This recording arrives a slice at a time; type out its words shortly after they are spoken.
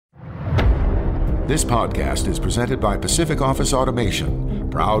This podcast is presented by Pacific Office Automation,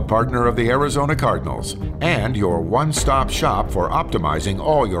 proud partner of the Arizona Cardinals, and your one-stop shop for optimizing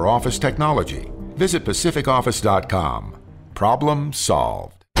all your office technology. Visit pacificoffice.com. Problem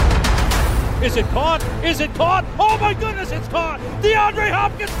solved. Is it caught? Is it caught? Oh my goodness, it's caught! DeAndre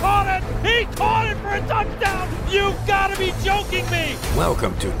Hopkins caught it! He caught it for a touchdown! You've got to be joking me!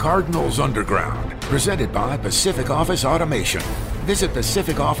 Welcome to Cardinals Underground, presented by Pacific Office Automation. Visit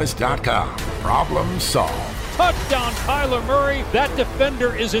pacificoffice.com. Problem solved. Touchdown, Kyler Murray. That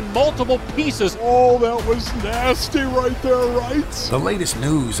defender is in multiple pieces. Oh, that was nasty right there, right? The latest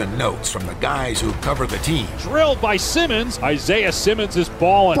news and notes from the guys who cover the team. Drilled by Simmons. Isaiah Simmons is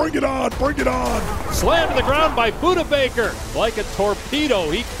balling. Bring it on, bring it on. Slammed to the ground by Budda Baker. Like a torpedo,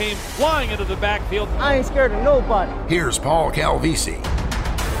 he came flying into the backfield. I ain't scared of nobody. Here's Paul Calvisi.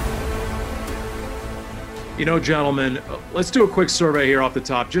 You know, gentlemen, let's do a quick survey here off the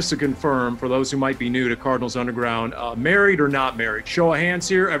top, just to confirm for those who might be new to Cardinals Underground, married or not married? Show of hands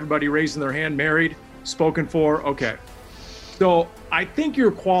here. Everybody raising their hand. Married, spoken for. Okay. So I think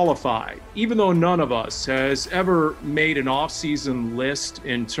you're qualified, even though none of us has ever made an off-season list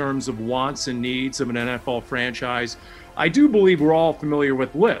in terms of wants and needs of an NFL franchise. I do believe we're all familiar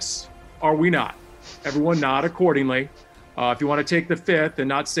with lists. Are we not? Everyone nod accordingly. If you want to take the fifth and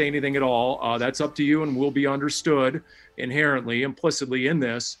not say anything at all, that's up to you and will be understood inherently, implicitly in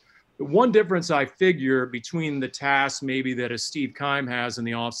this. The one difference I figure between the tasks maybe that a Steve Keim has in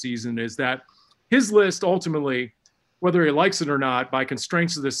the offseason is that his list ultimately, whether he likes it or not, by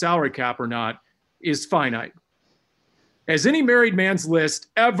constraints of the salary cap or not, is finite. Has any married man's list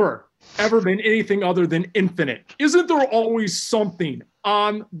ever been anything other than infinite? Isn't there always something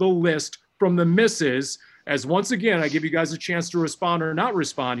on the list from the missus? As once again, I give you guys a chance to respond or not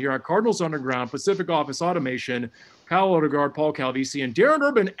respond here on Cardinals Underground, Pacific Office Automation, Kyle Odegaard, Paul Calvisi, and Darren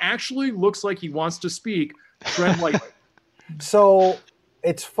Urban actually looks like he wants to speak. Tread lightly. So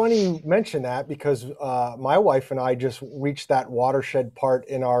it's funny you mention that because my wife and I just reached that watershed part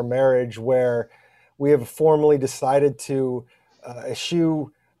in our marriage where we have formally decided to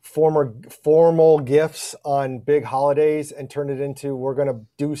eschew formal gifts on big holidays and turn it into we're going to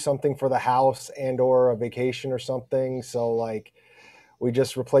do something for the house and or a vacation or something. So like we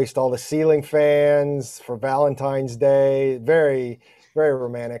just replaced all the ceiling fans for Valentine's Day. Very, very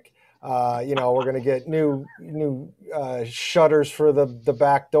romantic. We're going to get new shutters for the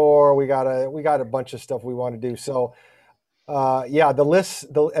back door. We got a bunch of stuff we want to do. So the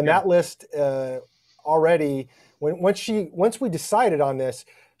list that list already once we decided on this,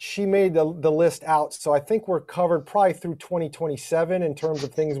 she made the list out. So I think we're covered probably through 2027 in terms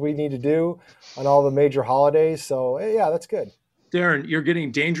of things we need to do on all the major holidays. So yeah, that's good. Darren, you're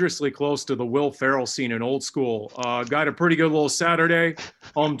getting dangerously close to the Will Ferrell scene in Old School. Got a pretty good little Saturday,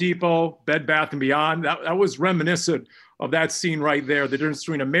 Home Depot, Bed Bath & Beyond. That was reminiscent of that scene right there, the difference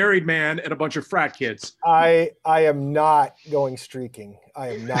between a married man and a bunch of frat kids. I am not going streaking.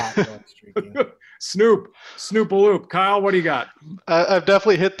 Snoop-a-loop. Kyle, what do you got? I've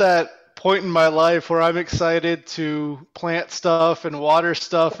definitely hit that point in my life where I'm excited to plant stuff and water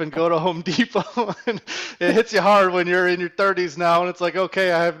stuff and go to Home Depot. And it hits you hard when you're in your 30s now, and it's like,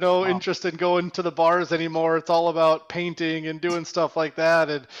 okay, I have no interest in going to the bars anymore. It's all about painting and doing stuff like that.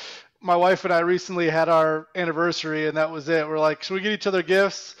 And my wife and I recently had our anniversary, and that was it. We're like, should we get each other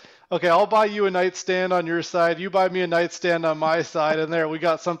gifts? Okay, I'll buy you a nightstand on your side. You buy me a nightstand on my side, and there we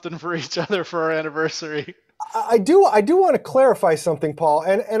got something for each other for our anniversary. I do want to clarify something, Paul,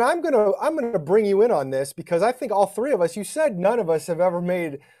 and I'm gonna bring you in on this because I think all three of us. You said none of us have ever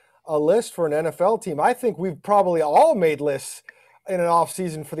made a list for an NFL team. I think we've probably all made lists in an off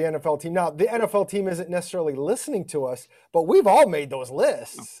season for the NFL team. Now, the NFL team isn't necessarily listening to us, but we've all made those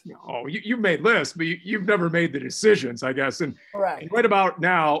lists. Oh, you've made lists, but you've never made the decisions, I guess. And right about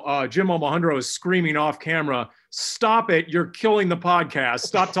now, Jim Omohundro is screaming off camera, "Stop it. You're killing the podcast.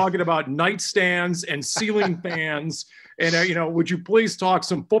 Stop talking about nightstands and ceiling fans. And, would you please talk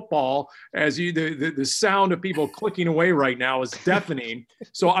some football as the sound of people clicking away right now is deafening."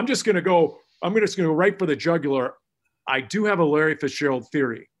 So I'm just going to go right for the jugular. I do have a Larry Fitzgerald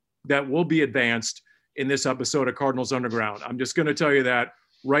theory that will be advanced in this episode of Cardinals Underground. I'm just going to tell you that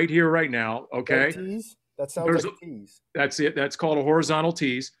right here, right now. Okay. Tease? That sounds like a tease. That's it. That's called a horizontal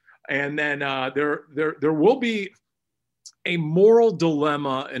tease. And then there will be a moral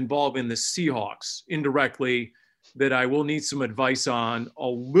dilemma involving the Seahawks indirectly that I will need some advice on a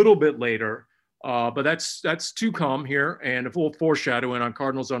little bit later. But that's to come here, and a full foreshadowing on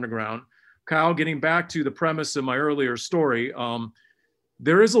Cardinals Underground. Kyle, getting back to the premise of my earlier story,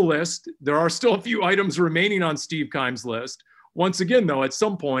 there is a list. There are still a few items remaining on Steve Keim's list. Once again, though, at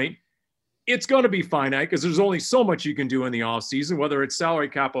some point, it's going to be finite because there's only so much you can do in the offseason, whether it's salary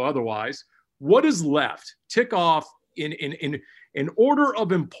cap or otherwise. What is left? Tick off in order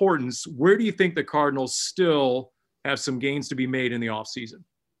of importance. Where do you think the Cardinals still have some gains to be made in the offseason?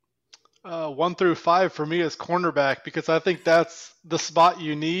 1 through 5 for me is cornerback, because I think that's the spot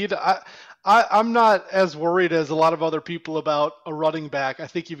you need. I'm not as worried as a lot of other people about a running back. I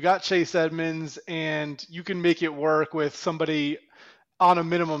think you've got Chase Edmonds, and you can make it work with somebody on a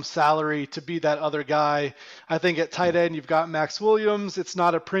minimum salary to be that other guy. I think at tight end, you've got Max Williams. It's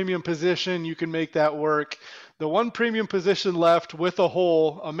not a premium position. You can make that work. The one premium position left with a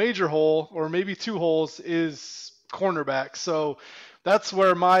hole, a major hole, or maybe 2 holes, is cornerback. So that's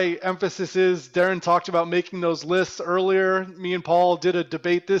where my emphasis is. Darren talked about making those lists earlier. Me and Paul did a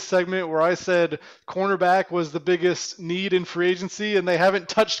debate this segment where I said cornerback was the biggest need in free agency, and they haven't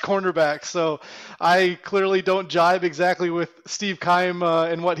touched cornerback. So I clearly don't jibe exactly with Steve Keim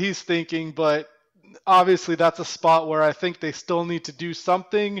and what he's thinking, but obviously that's a spot where I think they still need to do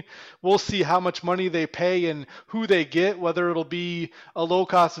something. We'll see how much money they pay and who they get, whether it'll be a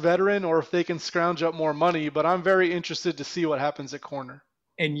low-cost veteran or if they can scrounge up more money. But I'm very interested to see what happens at corner.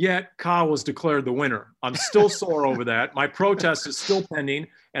 And yet Kyle was declared the winner. I'm still sore over that. My protest is still pending,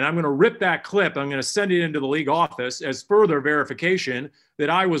 and I'm going to rip that clip. I'm going to send it into the league office as further verification that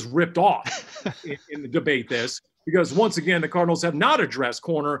I was ripped off in the debate this. Because once again, the Cardinals have not addressed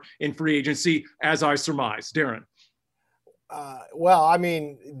corner in free agency, as I surmise. Darren. Well, I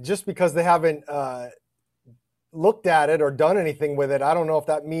mean, just because they haven't looked at it or done anything with it, I don't know if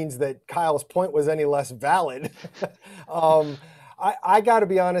that means that Kyle's point was any less valid. I got to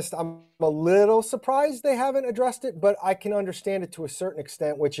be honest, I'm a little surprised they haven't addressed it, but I can understand it to a certain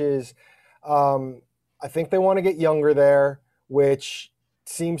extent, which is I think they want to get younger there, which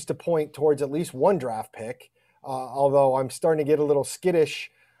seems to point towards at least 1 draft pick. Although I'm starting to get a little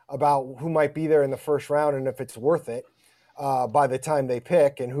skittish about who might be there in the first round and if it's worth it by the time they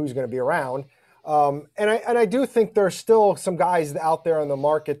pick and who's going to be around. And I do think there's still some guys out there on the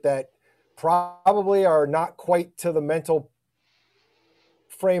market that probably are not quite to the mental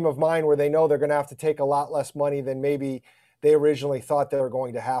frame of mind where they know they're going to have to take a lot less money than maybe they originally thought they were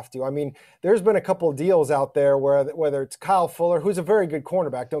going to have to. I mean, there's been a couple of deals out there where whether it's Kyle Fuller, who's a very good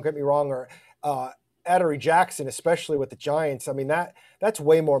cornerback, don't get me wrong, or Adoree Jackson, especially with the Giants. I mean, that's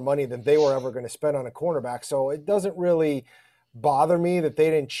way more money than they were ever going to spend on a cornerback. So it doesn't really bother me that they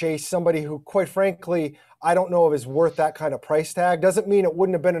didn't chase somebody who, quite frankly, I don't know if is worth that kind of price tag. Doesn't mean it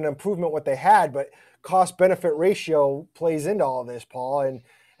wouldn't have been an improvement what they had, but cost-benefit ratio plays into all of this, Paul. And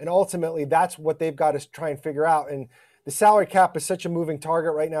ultimately, that's what they've got to try and figure out. And the salary cap is such a moving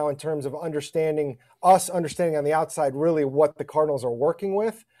target right now in terms of understanding on the outside really what the Cardinals are working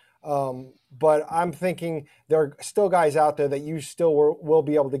with. But I'm thinking there are still guys out there that you still will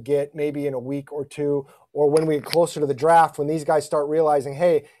be able to get maybe in a week or 2, or when we get closer to the draft, when these guys start realizing,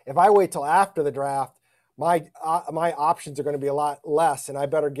 hey, if I wait till after the draft, my options are going to be a lot less, and I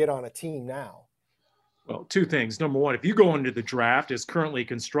better get on a team now. Well, 2 things. Number one, if you go into the draft as currently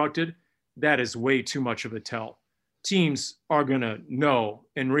constructed, that is way too much of a tell. Teams are going to know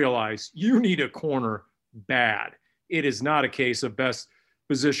and realize you need a corner bad. It is not a case of best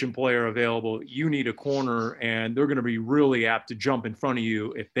position player available. You need a corner, and they're going to be really apt to jump in front of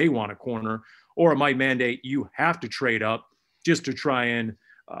you if they want a corner, or it might mandate you have to trade up just to try and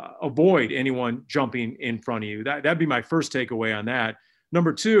avoid anyone jumping in front of you. That'd be my first takeaway on that.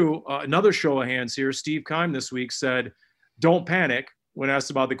 Number 2, another show of hands here. Steve Keim this week said, don't panic when asked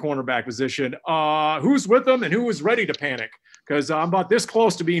about the cornerback position. Who's with them and who is ready to panic? Because I'm about this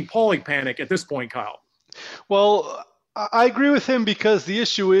close to being Paulie panic at this point, Kyle. Well, I agree with him, because the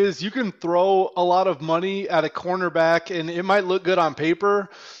issue is you can throw a lot of money at a cornerback and it might look good on paper,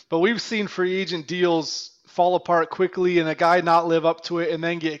 but we've seen free agent deals fall apart quickly and a guy not live up to it and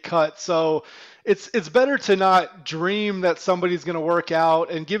then get cut. So it's better to not dream that somebody's going to work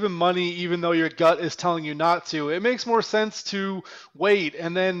out and give him money even though your gut is telling you not to. It makes more sense to wait.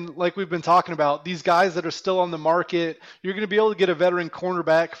 And then, like we've been talking about, these guys that are still on the market, you're going to be able to get a veteran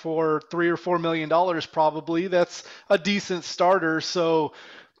cornerback for $3 or $4 million probably. That's a decent starter. So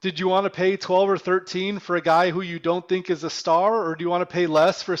did you want to pay 12 or 13 for a guy who you don't think is a star, or do you want to pay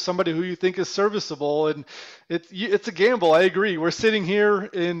less for somebody who you think is serviceable? And it's a gamble. I agree. We're sitting here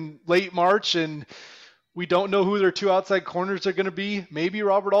in late March and we don't know who their 2 outside corners are going to be. Maybe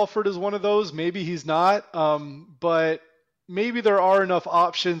Robert Alford is one of those. Maybe he's not. But maybe there are enough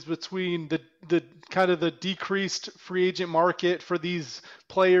options between the kind of the decreased free agent market for these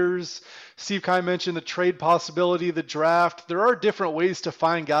players. Steve Keim mentioned the trade possibility, the draft. There are different ways to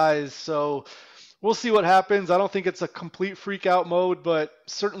find guys. So we'll see what happens. I don't think it's a complete freak out mode, but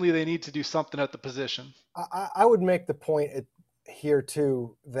certainly they need to do something at the position. I would make the point here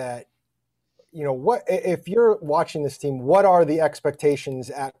too that, what if you're watching this team, what are the expectations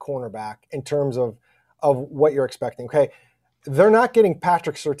at cornerback in terms of what you're expecting? Okay, they're not getting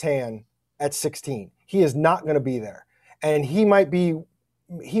Patrick Surtain at 16. He is not going to be there, and he might be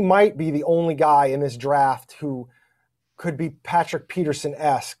the only guy in this draft who could be Patrick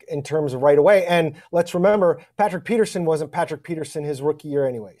Peterson-esque in terms of right away. And let's remember, Patrick Peterson wasn't Patrick Peterson his rookie year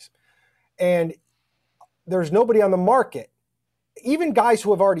anyways. And there's nobody on the market, even guys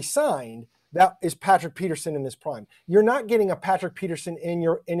who have already signed, that is Patrick Peterson in his prime. You're not getting a Patrick Peterson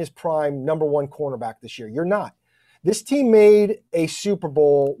in his prime number one cornerback this year. You're not. This team made a Super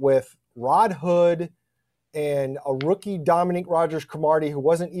Bowl with Rod Hood and a rookie Dominique Rodgers-Cromartie who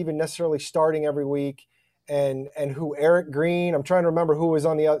wasn't even necessarily starting every week, and who Eric Green, I'm trying to remember who was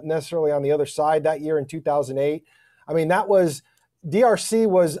necessarily on the other side that year in 2008. I mean, DRC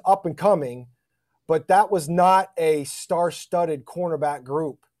was up and coming, but that was not a star-studded cornerback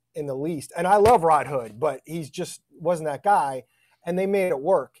group in the least. And I love Rod Hood, but he's just wasn't that guy, and they made it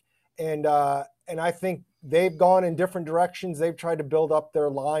work. And I think they've gone in different directions. They've tried to build up their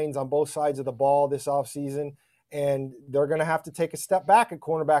lines on both sides of the ball this offseason, and they're going to have to take a step back at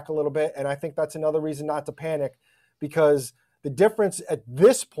cornerback a little bit. And I think that's another reason not to panic, because the difference at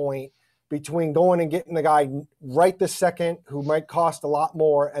this point between going and getting the guy right this second who might cost a lot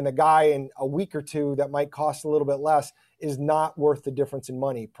more and the guy in a week or two that might cost a little bit less is not worth the difference in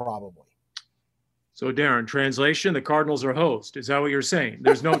money, probably. So, Darren, translation, the Cardinals are hosed. Is that what you're saying?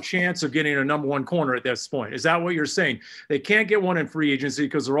 There's no chance of getting a number one corner at this point. Is that what you're saying? They can't get one in free agency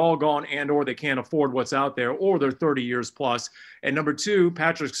because they're all gone and or they can't afford what's out there, or they're 30 years plus. And number two,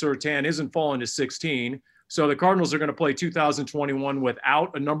 Patrick Surtain isn't falling to 16. So the Cardinals are going to play 2021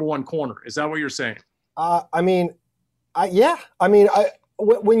 without a number one corner. Is that what you're saying? Yeah.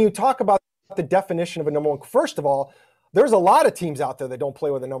 When you talk about the definition of a number one, first of all, there's a lot of teams out there that don't play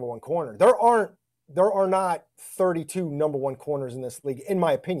with a number one corner. There are not 32 number one corners in this league, in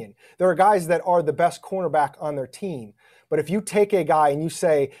my opinion. There are guys that are the best cornerback on their team. But if you take a guy and you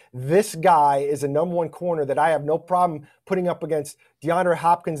say, this guy is a number one corner that I have no problem putting up against DeAndre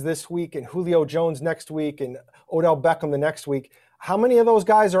Hopkins this week and Julio Jones next week and Odell Beckham the next week, how many of those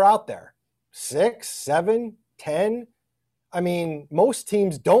guys are out there? 6, 7, 10? I mean, most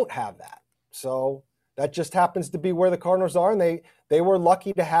teams don't have that. So that just happens to be where the Cardinals are, and they were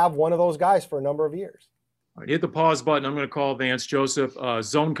lucky to have one of those guys for a number of years. All right, hit the pause button. I'm going to call Vance Joseph.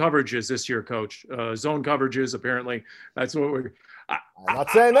 Zone coverages this year, Coach. Zone coverages, apparently. That's what we're – I'm not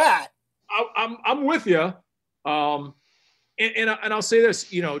saying that. I'm with you. And I'll say this.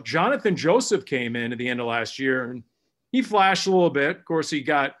 Jonathan Joseph came in at the end of last year, and he flashed a little bit. Of course, he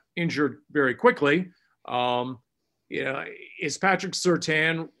got injured very quickly. Is Patrick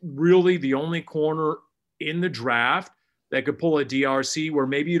Surtain really the only corner in the draft that could pull a DRC where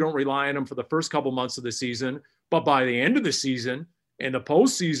maybe you don't rely on him for the first couple months of the season, but by the end of the season and the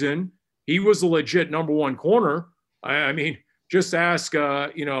postseason, he was a legit number one corner. I mean, just ask,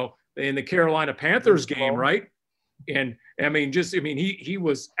 in the Carolina Panthers game, right? And he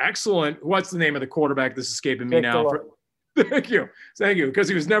was excellent. What's the name of the quarterback that's escaping me now? Thank you. Because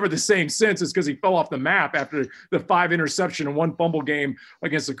he was never the same since. It's because he fell off the map after the 5 interception and 1 fumble game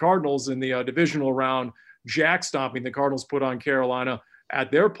against the Cardinals in the divisional round, jack stomping the Cardinals put on Carolina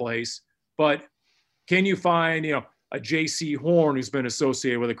at their place. But can you find, a J.C. Horn who's been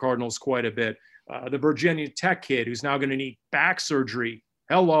associated with the Cardinals quite a bit? The Virginia Tech kid who's now going to need back surgery.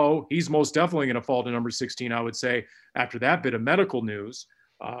 Hello, he's most definitely going to fall to number 16, I would say, after that bit of medical news.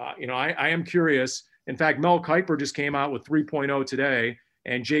 I am curious. In fact, Mel Kiper just came out with 3.0 today,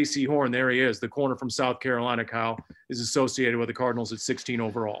 and J.C. Horn, there he is, the corner from South Carolina, Kyle, is associated with the Cardinals at 16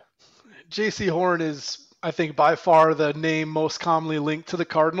 overall. J.C. Horn is, I think, by far the name most commonly linked to the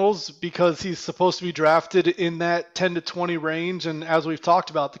Cardinals because he's supposed to be drafted in that 10 to 20 range. And as we've talked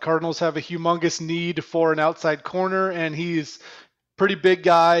about, the Cardinals have a humongous need for an outside corner, and he's a pretty big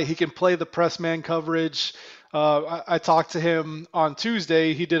guy. He can play the press man coverage. I talked to him on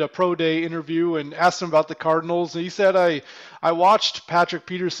Tuesday. He did a pro day interview and asked him about the Cardinals. And he said, I watched Patrick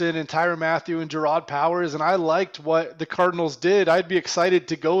Peterson and Tyrann Mathieu and Gerard Powers, and I liked what the Cardinals did. I'd be excited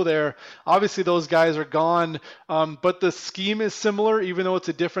to go there. Obviously, those guys are gone, but the scheme is similar, even though it's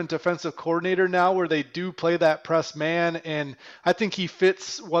a different defensive coordinator now where they do play that press man, and I think he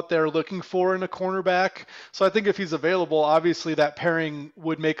fits what they're looking for in a cornerback. So I think if he's available, obviously that pairing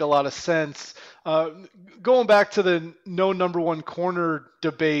would make a lot of sense. Going back to the no number one corner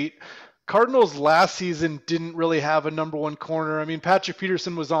debate, Cardinals last season didn't really have a number one corner. I mean, Patrick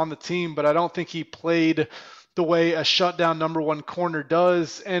Peterson was on the team, but I don't think he played the way a shutdown number one corner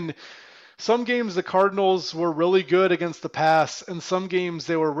does. And some games the Cardinals were really good against the pass, and some games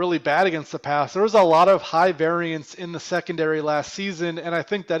they were really bad against the pass. There was a lot of high variance in the secondary last season, and I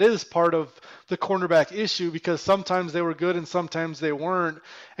think that is part of the cornerback issue, because sometimes they were good and sometimes they weren't.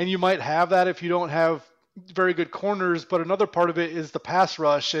 And you might have that if you don't have very good corners, but another part of it is the pass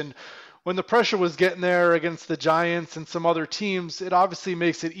rush. And when the pressure was getting there against the Giants and some other teams, it obviously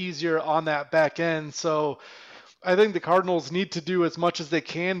makes it easier on that back end. So I think the Cardinals need to do as much as they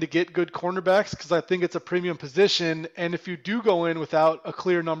can to get good cornerbacks, because I think it's a premium position. And if you do go in without a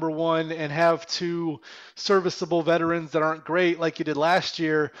clear number one and have two serviceable veterans that aren't great like you did last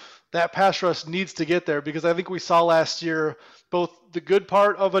year, that pass rush needs to get there, because I think we saw last year both the good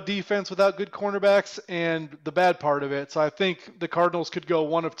part of a defense without good cornerbacks and the bad part of it. So I think the Cardinals could go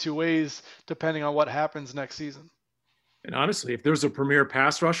one of two ways depending on what happens next season. And honestly, if there's a premier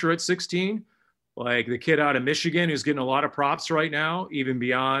pass rusher at 16, like the kid out of Michigan who's getting a lot of props right now, even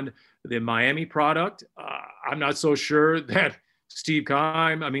beyond the Miami product, I'm not so sure that Steve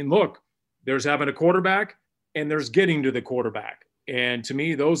Keim, I mean, look, there's having a quarterback and there's getting to the quarterback. And to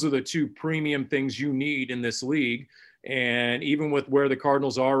me, those are the two premium things you need in this league. And even with where the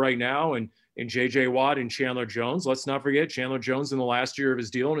Cardinals are right now and J.J. Watt and Chandler Jones, let's not forget Chandler Jones in the last year of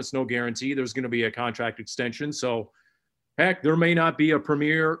his deal, and it's no guarantee there's going to be a contract extension. So, heck, there may not be a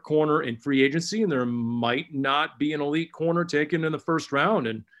premier corner in free agency, and there might not be an elite corner taken in the first round.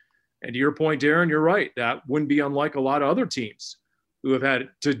 And to your point, Darren, you're right. That wouldn't be unlike a lot of other teams who have had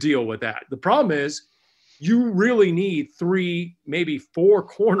to deal with that. The problem is you really need 3, maybe 4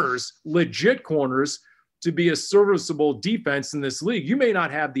 corners, legit corners, to be a serviceable defense in this league. You may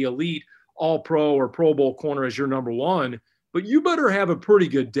not have the elite all-pro or Pro Bowl corner as your number one, but you better have a pretty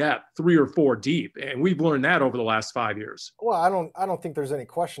good depth, 3 or 4 deep. And we've learned that over the last 5 years. Well, I don't think there's any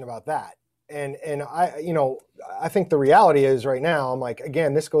question about that. And I think the reality is right now, I'm like,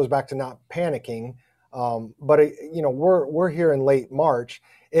 again, this goes back to not panicking. But we're here in late March.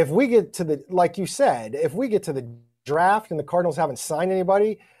 If we get to like you said, if we get to the draft and the Cardinals haven't signed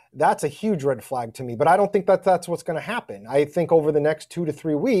anybody, that's a huge red flag to me. But I don't think that's what's going to happen. I think over the next 2 to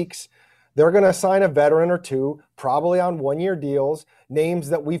 3 weeks, they're going to sign a veteran or two, probably on 1-year deals, names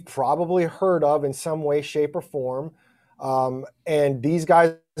that we've probably heard of in some way, shape, or form. And these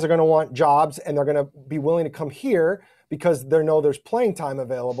guys are going to want jobs, and they're going to be willing to come here because they know there's playing time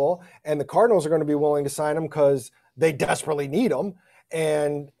available. And the Cardinals are going to be willing to sign them because they desperately need them.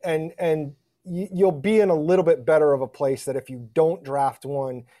 And you'll be in a little bit better of a place that if you don't draft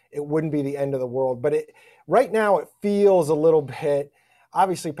one, it wouldn't be the end of the world. But right now it feels a little bit,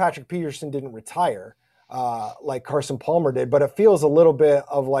 obviously Patrick Peterson didn't retire like Carson Palmer did, but it feels a little bit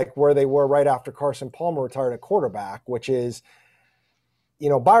of like where they were right after Carson Palmer retired at quarterback, which is,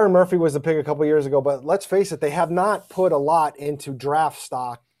 Byron Murphy was the pick a couple years ago, but let's face it, they have not put a lot into draft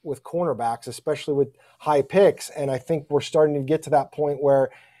stock with cornerbacks, especially with high picks. And I think we're starting to get to that point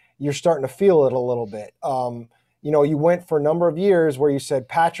where you're starting to feel it a little bit. You went for a number of years where you said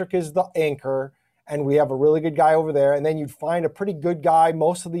Patrick is the anchor and we have a really good guy over there. And then you'd find a pretty good guy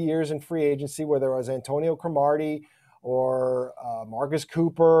most of the years in free agency, where there was Antonio Cromartie or Marcus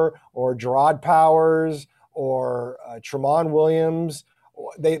Cooper or Gerard Powers or Tramon Williams.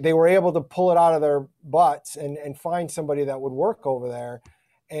 They were able to pull it out of their butts and find somebody that would work over there.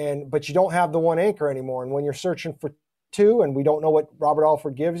 But you don't have the one anchor anymore. And when you're searching for 2 and we don't know what Robert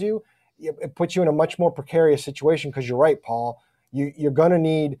Alford gives you, it puts you in a much more precarious situation, because you're right, Paul. You're going to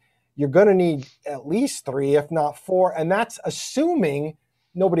need at least 3, if not 4, and that's assuming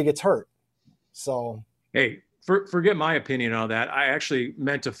nobody gets hurt. So, hey, forget my opinion on that. I actually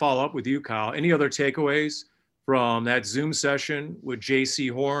meant to follow up with you, Kyle. Any other takeaways from that Zoom session with J.C.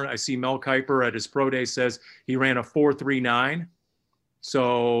 Horn? I see Mel Kiper at his pro day says he ran a 4.39.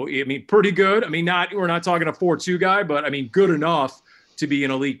 So, I mean, pretty good. I mean, we're not talking a 4.2 guy, but I mean, good enough to be an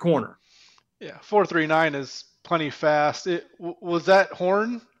elite corner. Yeah, 4.39 is plenty fast. Was that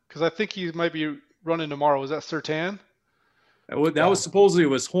Horn? Because I think he might be running tomorrow. Was that Surtain? That was supposedly it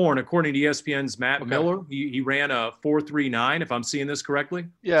was Horn, according to ESPN's Matt Miller. He ran a 4.39, if I'm seeing this correctly.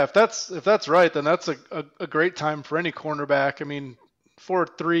 Yeah, if that's right, then that's a great time for any cornerback. I mean,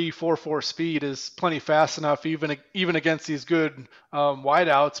 4.3, 4.4 speed is plenty fast enough, even against these good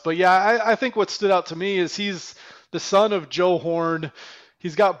wideouts. But yeah, I think what stood out to me is he's the son of Joe Horn.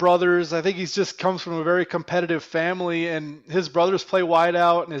 He's got brothers. I think he's just comes from a very competitive family, and his brothers play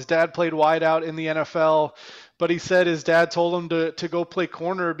wideout, and his dad played wideout in the NFL. but he said his dad told him to go play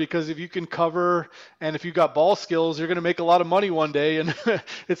corner because if you can cover and if you got ball skills, you're going to make a lot of money one day. And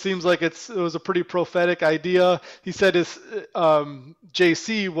it seems like it was a pretty prophetic idea. He said his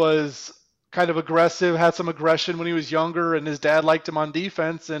JC was kind of aggressive, had some aggression when he was younger, and his dad liked him on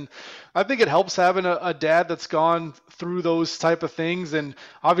defense. And I think it helps having a dad that's gone through those type of things, and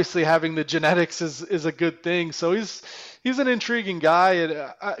obviously having the genetics is a good thing. So he's an intriguing guy.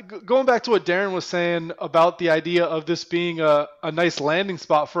 And going back to what Darren was saying about the idea of this being a nice landing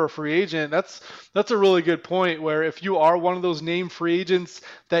spot for a free agent, that's a really good point, where if you are one of those named free agents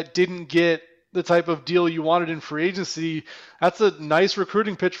that didn't get the type of deal you wanted in free agency, that's a nice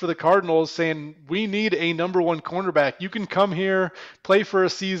recruiting pitch for the Cardinals, saying we need a number one cornerback. You can come here, play for a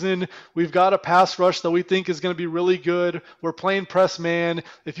season. We've got a pass rush that we think is going to be really good. We're playing press man.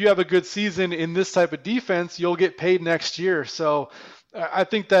 If you have a good season in this type of defense, you'll get paid next year. So I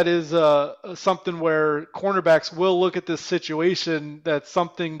think that is something where cornerbacks will look at this situation. That's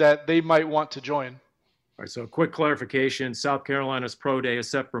something that they might want to join. All right, so a quick clarification. South Carolina's Pro Day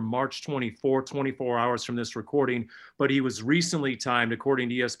is set for March 24, 24 hours from this recording, but he was recently timed, according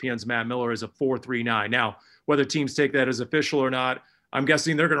to ESPN's Matt Miller, as a 4.39. Now, whether teams take that as official or not, I'm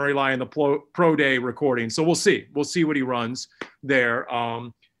guessing they're going to rely on the Pro Day recording. So we'll see. We'll see what he runs there.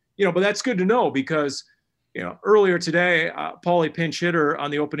 But that's good to know because, earlier today, Paulie Pinch Hitter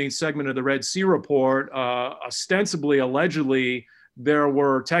on the opening segment of the Red Sea Report, ostensibly, allegedly, there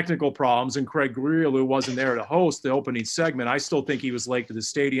were technical problems, and Craig Grialou wasn't there to host the opening segment. I still think he was late to the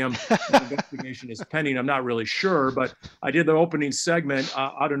stadium. The investigation is pending. I'm not really sure, but I did the opening segment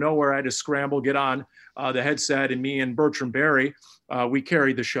out of nowhere. I had to scramble, get on the headset, and me and Bertram Berry, we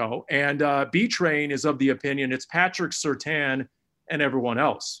carried the show. And B-Train is of the opinion it's Patrick Surtain and everyone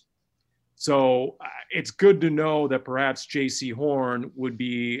else. So it's good to know that perhaps J.C. Horn would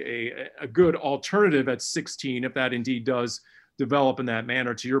be a good alternative at 16 if that indeed does develop in that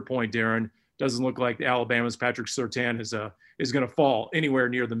manner. To your point, Darren, doesn't look like Alabama's Patrick Surtain is going to fall anywhere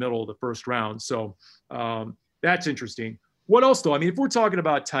near the middle of the first round. So that's interesting. What else, though? I mean, if we're talking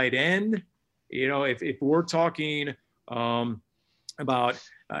about tight end, if we're talking about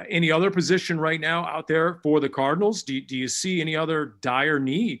any other position right now out there for the Cardinals, do you see any other dire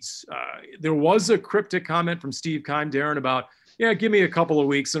needs? There was a cryptic comment from Steve Keim, Darren, about, give me a couple of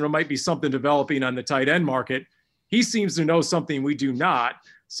weeks and there might be something developing on the tight end market. He seems to know something we do not.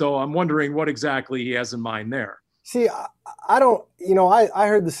 So I'm wondering what exactly he has in mind there. See, I don't, I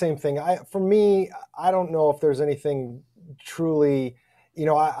heard the same thing. For me, I don't know if there's anything truly,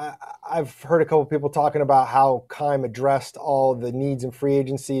 I've heard a couple of people talking about how Keim addressed all the needs in free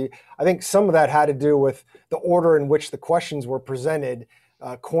agency. I think some of that had to do with the order in which the questions were presented.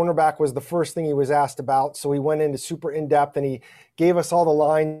 Cornerback was the first thing he was asked about, so he went into super in-depth and he gave us all the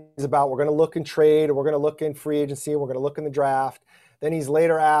lines about we're going to look in trade, or we're going to look in free agency, we're going to look in the draft. Then he's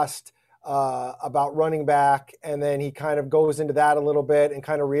later asked about running back, and then he kind of goes into that a little bit and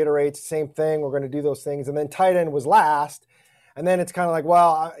kind of reiterates the same thing, we're going to do those things. And then tight end was last, and then it's kind of like,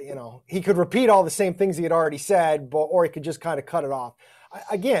 well, he could repeat all the same things he had already said, or he could just kind of cut it off.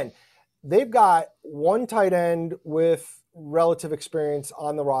 Again, they've got one tight end with relative experience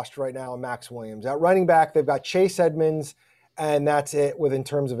on the roster right now, Max Williams. At running back, they've got Chase Edmonds, and that's it in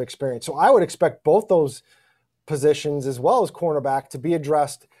terms of experience. So I would expect both those positions, as well as cornerback, to be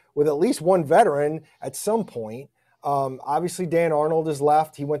addressed with at least one veteran at some point. Obviously, Dan Arnold is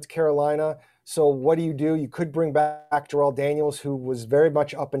left. He went to Carolina. So what do? You could bring back Jarrell Daniels, who was very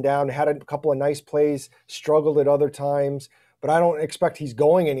much up and down, had a couple of nice plays, struggled at other times, but I don't expect he's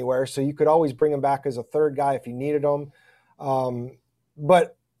going anywhere. So you could always bring him back as a third guy if you needed him.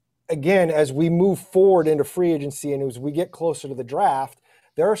 But again, as we move forward into free agency and as we get closer to the draft,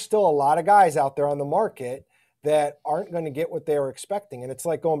 there are still a lot of guys out there on the market that aren't going to get what they were expecting. And it's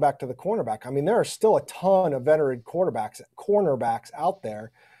like going back to the cornerback. I mean, there are still a ton of veteran cornerbacks out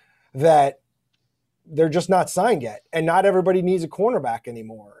there that they're just not signed yet. And not everybody needs a cornerback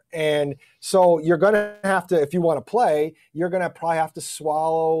anymore. And so you're going to have to, if you want to play, you're going to probably have to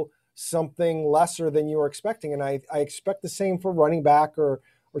swallow something lesser than you were expecting. And I expect the same for running back or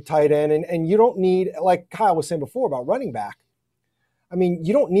tight end. And you don't need, like Kyle was saying before about running back, I mean,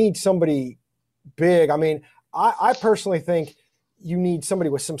 you don't need somebody big. I mean, I personally think you need somebody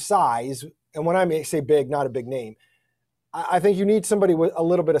with some size. And when I say big, not a big name, I think you need somebody with a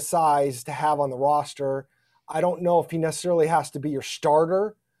little bit of size to have on the roster. I don't know if he necessarily has to be your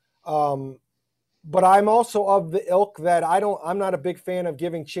starter. But I'm also of the ilk that I'm not a big fan of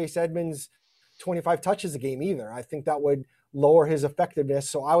giving Chase Edmonds 25 touches a game either. I think that would lower his effectiveness.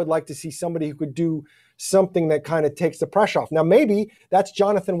 So I would like to see somebody who could do something that kind of takes the pressure off. Now, maybe that's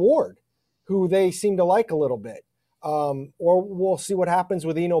Jonathan Ward, who they seem to like a little bit. Or we'll see what happens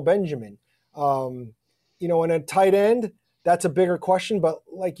with Eno Benjamin. And a tight end, that's a bigger question. But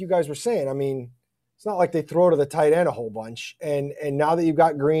like you guys were saying, I mean, it's not like they throw to the tight end a whole bunch. And now that you've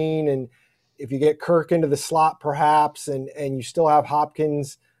got Green, and if you get Kirk into the slot perhaps, and you still have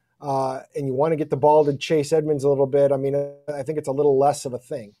Hopkins, and you want to get the ball to Chase Edmonds a little bit, I mean, I think it's a little less of a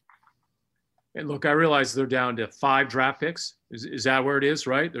thing. And look, I realize they're down to 5 draft picks. Is that where it is,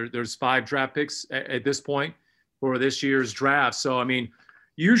 right? There's 5 draft picks at this point for this year's draft. So, I mean,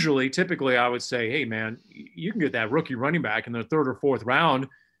 typically I would say, hey, man, you can get that rookie running back in the 3rd or 4th round,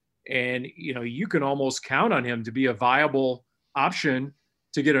 and, you can almost count on him to be a viable option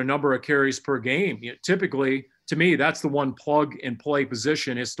to get a number of carries per game. Typically, to me, that's the one plug-and-play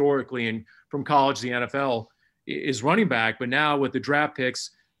position historically, and from college to the NFL, is running back. But now with the draft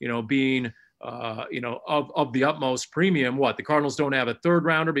picks, being of the utmost premium. The Cardinals don't have a 3rd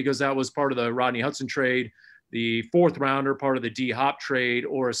rounder because that was part of the Rodney Hudson trade, the 4th rounder part of the D Hop trade,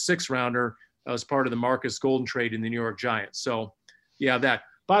 or a 6th rounder that was part of the Marcus Golden trade in the New York Giants. So yeah, that.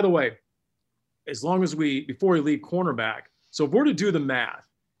 By the way, as long as before we leave cornerback, so if we're to do the math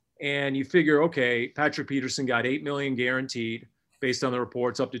and you figure, okay, Patrick Peterson got $8 million guaranteed based on the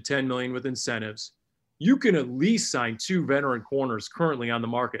reports, up to $10 million with incentives, you can at least sign 2 veteran corners currently on the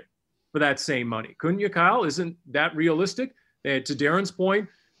market for that same money. Couldn't you, Kyle? Isn't that realistic? To Darren's point,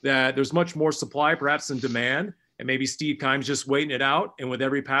 that there's much more supply perhaps than demand, and maybe Steve Keim's just waiting it out, and with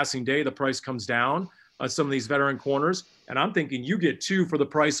every passing day, the price comes down on some of these veteran corners. And I'm thinking you get 2 for the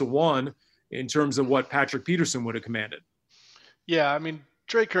price of 1 in terms of what Patrick Peterson would have commanded. Yeah, I mean,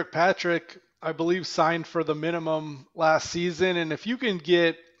 Dre Kirkpatrick, I believe, signed for the minimum last season, and if you can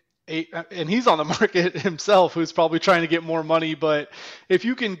get and he's on the market himself, who's probably trying to get more money, but if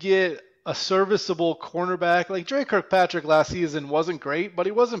you can get a serviceable cornerback, like Dre Kirkpatrick last season wasn't great, but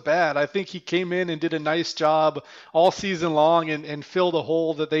he wasn't bad. I think he came in and did a nice job all season long and filled a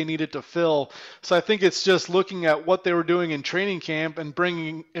hole that they needed to fill. So I think it's just looking at what they were doing in training camp and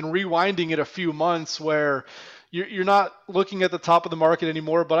rewinding it a few months where you're not looking at the top of the market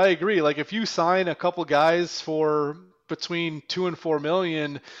anymore. But I agree, like if you sign a couple guys for between 2 and 4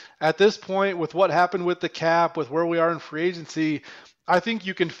 million at this point, with what happened with the cap, with where we are in free agency, I think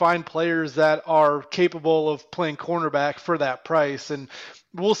you can find players that are capable of playing cornerback for that price. And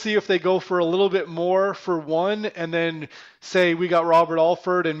we'll see if they go for a little bit more for 1 and then say we got Robert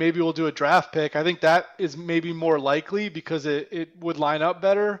Alford and maybe we'll do a draft pick. I think that is maybe more likely because it would line up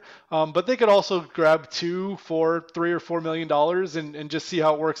better. But they could also grab 2 for $3 or $4 million and just see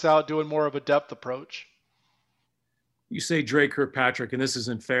how it works out, doing more of a depth approach. You say Dre Kirkpatrick, and this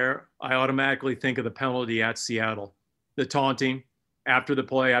isn't fair. I automatically think of the penalty at Seattle, the taunting after the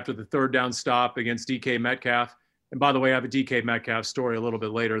play, after the 3rd down stop against DK Metcalf. And by the way, I have a DK Metcalf story a little bit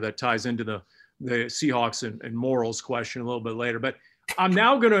later that ties into the Seahawks and morals question a little bit later. But I'm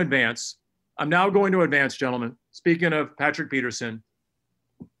now going to advance. Gentlemen. Speaking of Patrick Peterson,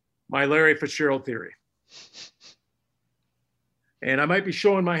 my Larry Fitzgerald theory. And I might be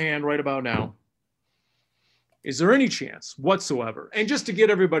showing my hand right about now. Is there any chance whatsoever? And just to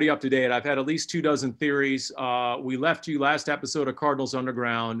get everybody up to date, I've had at least 24 theories. We left you last episode of Cardinals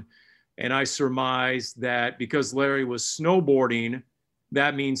Underground, and I surmised that because Larry was snowboarding,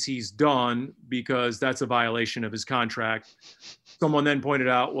 that means he's done because that's a violation of his contract. Someone then pointed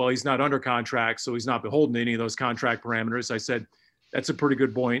out, well, he's not under contract, so he's not beholden to any of those contract parameters. I said, that's a pretty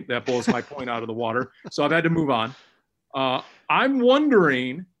good point. That blows my point out of the water. So I've had to move on. I'm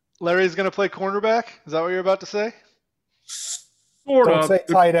wondering... Larry's going to play cornerback? Is that what you're about to say? Sort of. Don't say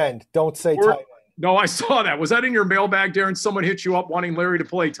tight end. Don't say tight end. No, I saw that. Was that in your mailbag, Darren? Someone hit you up wanting Larry to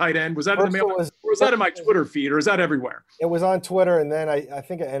play tight end. Was that in the mailbag? Or was that in my Twitter feed? Or is that everywhere? It was on Twitter, and then I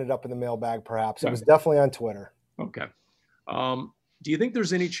think it ended up in the mailbag perhaps. It was definitely on Twitter. Okay. Do you think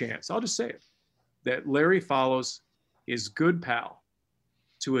there's any chance, I'll just say it, that Larry follows his good pal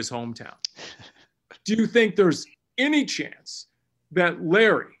to his hometown? Do you think there's any chance that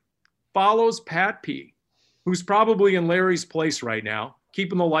Larry follows Pat P, who's probably in Larry's place right now,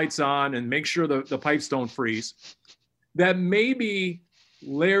 keeping the lights on and make sure the pipes don't freeze, that maybe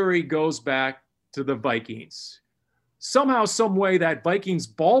Larry goes back to the Vikings? Somehow, some way, that Vikings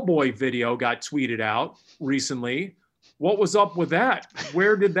ball boy video got tweeted out recently. What was up with that?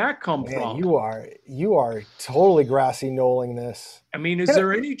 Where did that come from? You are totally grassy knolling this. I mean, is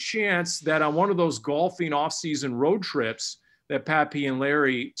there any chance that on one of those golfing off-season road trips that Pat P and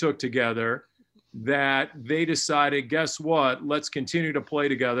Larry took together, that they decided, guess what, let's continue to play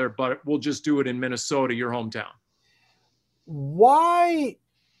together, but we'll just do it in Minnesota, your hometown? Why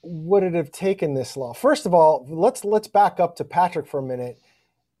would it have taken this long? First of all, let's back up to Patrick for a minute.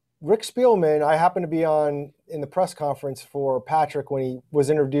 Rick Spielman, I happened to be in the press conference for Patrick when he was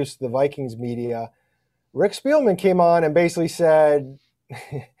introduced to the Vikings media. Rick Spielman came on and basically said,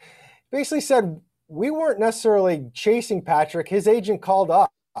 we weren't necessarily chasing Patrick. His agent called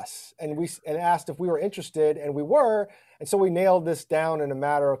us and asked if we were interested, and we were, and so we nailed this down in a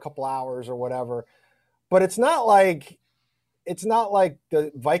matter of a couple hours or whatever. But it's not like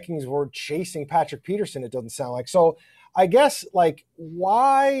the Vikings were chasing Patrick Peterson. It doesn't sound like. So I guess, like,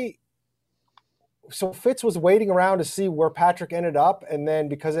 why? So Fitz was waiting around to see where Patrick ended up, and then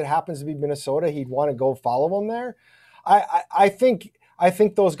because it happens to be Minnesota, he'd want to go follow him there. I think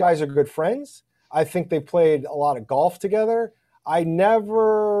those guys are good friends. I think they played a lot of golf together. I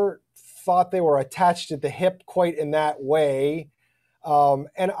never thought they were attached at the hip quite in that way.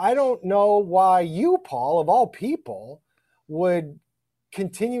 And I don't know why you, Paul, of all people, would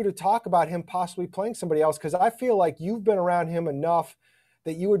continue to talk about him possibly playing somebody else, because I feel like you've been around him enough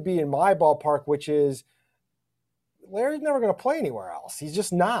that you would be in my ballpark, which is Larry's never going to play anywhere else. He's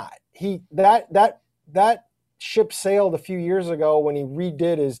just not. That ship sailed a few years ago when he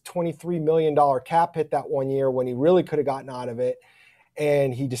redid his $23 million cap hit that one year when he really could have gotten out of it,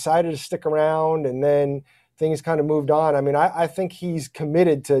 and he decided to stick around, and then things kind of moved on. I mean, I think he's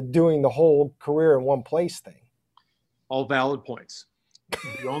committed to doing the whole career in one place thing. All valid points.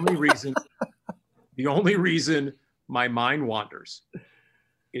 The only reason my mind wanders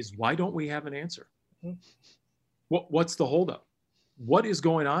is, why don't we have an answer? What's the holdup? What is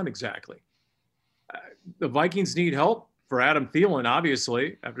going on exactly? The Vikings need help for Adam Thielen,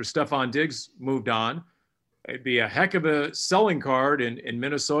 obviously, after Stephon Diggs moved on. It'd be a heck of a selling card in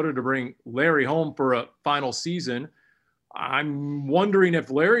Minnesota to bring Larry home for a final season. I'm wondering if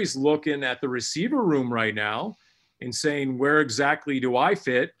Larry's looking at the receiver room right now and saying, where exactly do I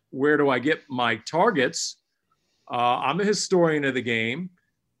fit? Where do I get my targets? I'm a historian of the game.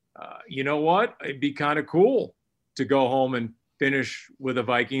 You know what? It'd be kind of cool to go home and finish with the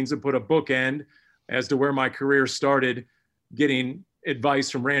Vikings and put a bookend as to where my career started, getting advice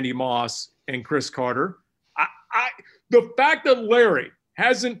from Randy Moss and Chris Carter. The fact that Larry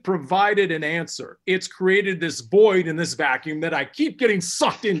hasn't provided an answer, it's created this void and this vacuum that I keep getting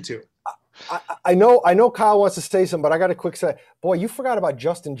sucked into. I know Kyle wants to say something, but I got a quick say. Boy, you forgot about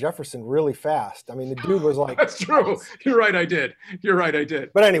Justin Jefferson really fast. I mean, the dude was like... That's true. You're right, I did.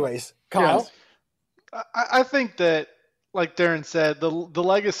 But anyways, Kyle? Yes. I think that, like Darren said, the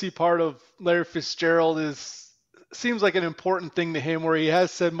legacy part of Larry Fitzgerald seems like an important thing to him, where he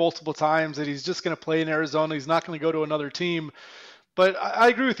has said multiple times that he's just going to play in Arizona. He's not going to go to another team. But I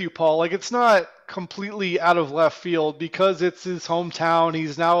agree with you, Paul. Like, it's not completely out of left field because it's his hometown.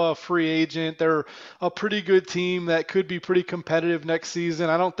 He's now a free agent. They're a pretty good team that could be pretty competitive next season.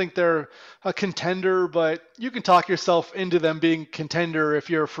 I don't think they're a contender, but you can talk yourself into them being contender if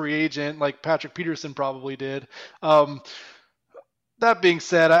you're a free agent, like Patrick Peterson probably did. That being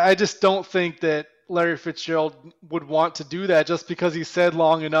said, I just don't think that Larry Fitzgerald would want to do that just because he said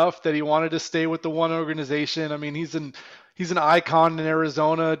long enough that he wanted to stay with the one organization. I mean, he's an icon in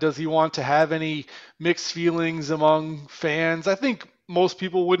Arizona. Does he want to have any mixed feelings among fans? I think most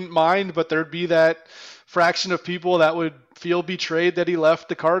people wouldn't mind, but there'd be that fraction of people that would feel betrayed that he left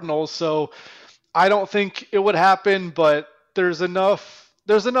the Cardinals. So I don't think it would happen, but there's enough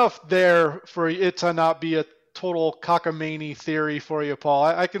there for it to not be a total cockamamie theory for you, Paul.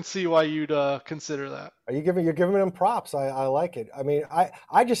 I can see why you'd consider that. You're giving him props. I like it. I mean,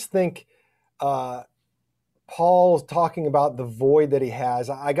 I just think Paul's talking about the void that he has.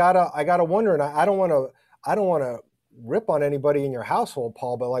 I gotta wonder, and I don't want to rip on anybody in your household,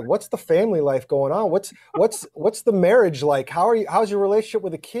 Paul, but like, what's the family life going on? What's the marriage like? How's your relationship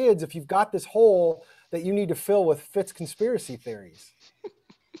with the kids if you've got this hole that you need to fill with Fitz conspiracy theories?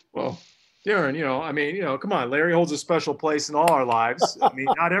 Well, Darren, come on. Larry holds a special place in all our lives. I mean,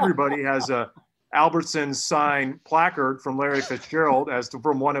 not everybody has a Albertsons signed placard from Larry Fitzgerald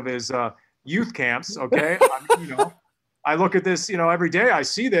from one of his youth camps. Okay. I look at this, every day I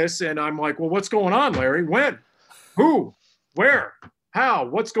see this and I'm like, well, what's going on, Larry? When? Who? Where? How?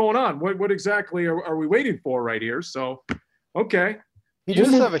 What's going on? What exactly are we waiting for right here? So, okay. You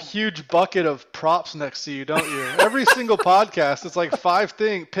just have a huge bucket of props next to you, don't you? Every single podcast, it's like 5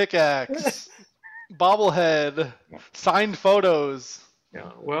 things: pickaxe, bobblehead, signed photos.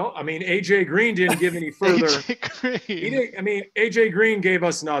 Yeah. Well, I mean, AJ Green didn't give any further. AJ Green gave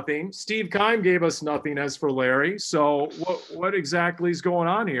us nothing. Steve Keim gave us nothing as for Larry. So what exactly is going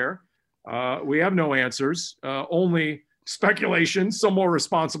on here? We have no answers, only speculation, some more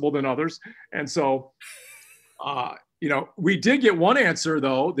responsible than others. And so, we did get one answer,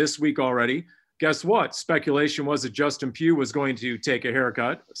 though, this week already. guess what? Speculation was that Justin Pugh was going to take a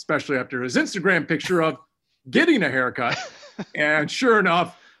haircut, especially after his Instagram picture of getting a haircut. And sure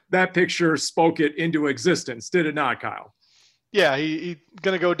enough, that picture spoke it into existence, did it not, Kyle? Yeah, he's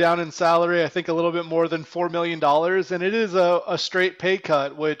going to go down in salary, I think a little bit more than $4 million. And it is a straight pay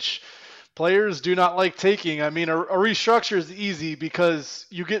cut, which players do not like taking. I mean, a restructure is easy because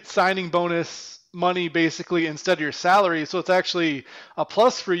you get signing bonus money basically instead of your salary. So it's actually a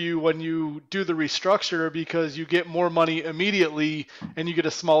plus for you when you do the restructure because you get more money immediately and you get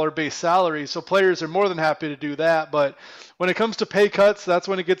a smaller base salary. So players are more than happy to do that. But when it comes to pay cuts, that's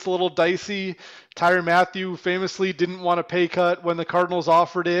when it gets a little dicey. Tyrann Mathieu famously didn't want a pay cut when the Cardinals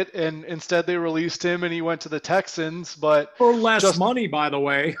offered it, and instead they released him and he went to the Texans. But for less money, by the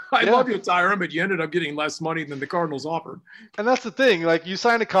way. I love you, Tyrann, but you ended up getting less money than the Cardinals offered. And that's the thing. Like, you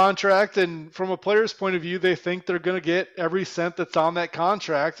sign a contract, and from a player's point of view, they think they're going to get every cent that's on that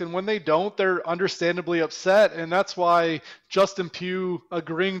contract. And when they don't, they're understandably upset. And that's why Justin Pugh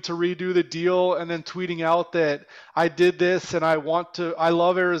agreeing to redo the deal and then tweeting out that I did this and I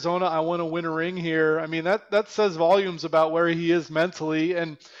love Arizona. I want to win a ring here. I mean, that says volumes about where he is mentally,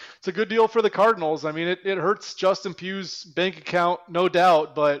 and it's a good deal for the Cardinals. I mean, it hurts Justin Pugh's bank account, no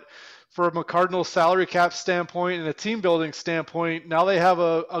doubt, but from a Cardinals salary cap standpoint and a team building standpoint, now they have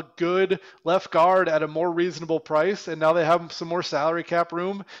a good left guard at a more reasonable price, and now they have some more salary cap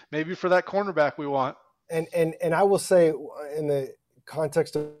room, maybe for that cornerback we want. And I will say, in the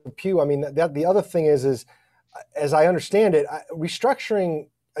context of Pugh, I mean, that the other thing is as I understand it, restructuring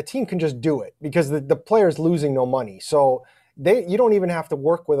a team can just do it because the player is losing no money. So you don't even have to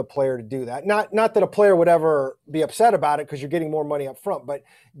work with a player to do that. Not that a player would ever be upset about it because you're getting more money up front, but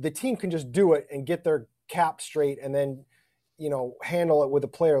the team can just do it and get their cap straight and then, handle it with the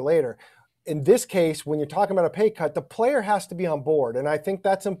player later. In this case, when you're talking about a pay cut, the player has to be on board. And I think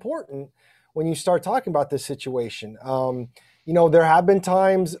that's important when you start talking about this situation. There have been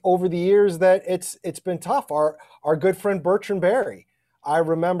times over the years that it's been tough. Our good friend Bertrand Berry, I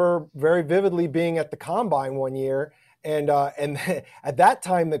remember very vividly being at the Combine one year, and at that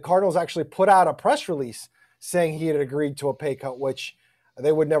time the Cardinals actually put out a press release saying he had agreed to a pay cut, which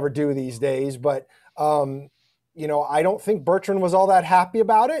they would never do these days. But I don't think Bertrand was all that happy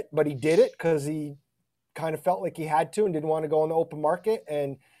about it, but he did it because he kind of felt like he had to and didn't want to go on the open market.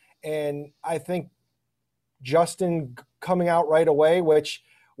 And I think Justin coming out right away, which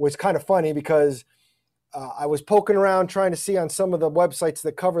was kind of funny because I was poking around trying to see on some of the websites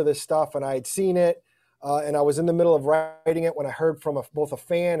that cover this stuff, and I had seen it, and I was in the middle of writing it when I heard from both a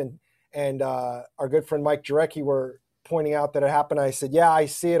fan and our good friend Mike Jurecki were pointing out that it happened. I said, yeah, I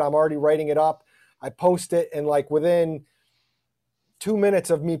see it. I'm already writing it up. I post it, and like within 2 minutes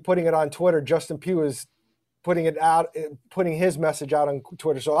of me putting it on Twitter, Justin Pugh is putting his message out on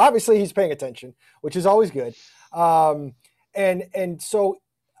Twitter. So obviously he's paying attention, which is always good. And so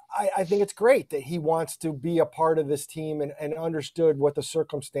I think it's great that he wants to be a part of this team and understood what the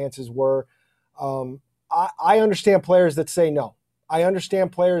circumstances were. I understand players that say no. I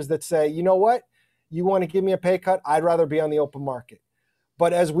understand players that say, you know what, you want to give me a pay cut? I'd rather be on the open market.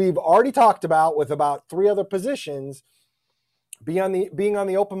 But as we've already talked about with about 3 other positions, being on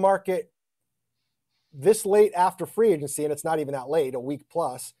the open market this late after free agency, and it's not even that late, a week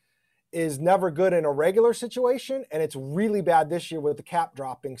plus, is never good in a regular situation, and it's really bad this year with the cap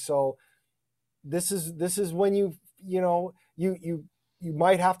dropping. So this is when you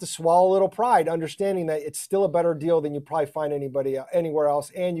might have to swallow a little pride, understanding that it's still a better deal than you probably find anywhere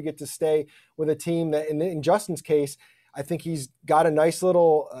else, and you get to stay with a team that, in Justin's case, I think he's got a nice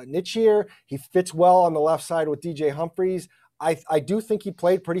little niche here. He fits well on the left side with DJ Humphries. I do think he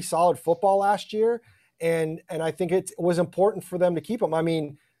played pretty solid football last year, and I think it was important for them to keep him. I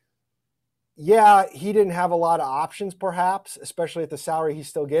mean, yeah, he didn't have a lot of options, perhaps, especially at the salary he's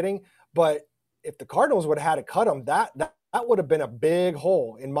still getting. But if the Cardinals would have had to cut him, that would have been a big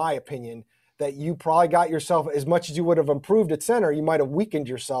hole, in my opinion, that you probably got yourself, as much as you would have improved at center, you might have weakened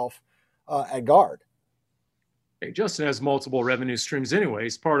yourself at guard. Hey, Justin has multiple revenue streams anyway.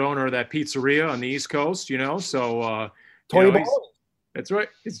 He's part owner of that pizzeria on the East Coast, so Tony that's right.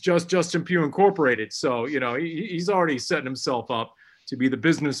 It's just Justin Pugh Incorporated. So, he's already setting himself up to be the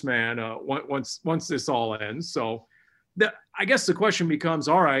businessman once this all ends. So I guess the question becomes,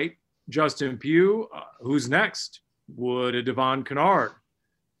 all right, Justin Pugh, who's next? Would a Devon Kennard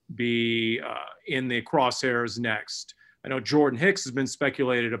be in the crosshairs next? I know Jordan Hicks has been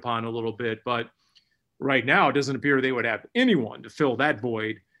speculated upon a little bit, but right now it doesn't appear they would have anyone to fill that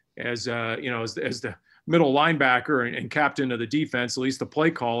void as the middle linebacker and captain of the defense, at least the play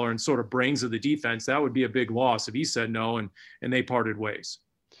caller and sort of brains of the defense. That would be a big loss if he said no and they parted ways.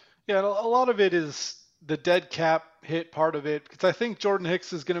 Yeah, and a lot of it is the dead cap hit part of it, because I think Jordan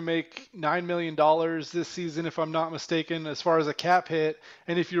Hicks is going to make $9 million this season, if I'm not mistaken, as far as a cap hit.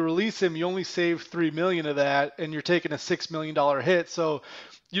 And if you release him, you only save $3 million of that, and you're taking a $6 million hit. So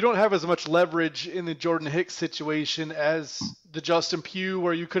you don't have as much leverage in the Jordan Hicks situation as the Justin Pugh,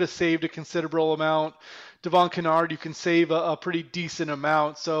 where you could have saved a considerable amount. Devon Kennard, you can save a pretty decent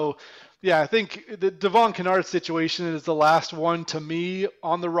amount. So yeah, I think the Devon Kennard situation is the last one to me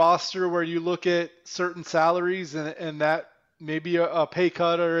on the roster where you look at certain salaries and that maybe a pay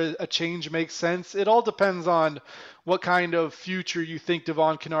cut or a change makes sense. It all depends on what kind of future you think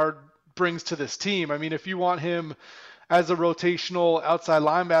Devon Kennard brings to this team. I mean, if you want him as a rotational outside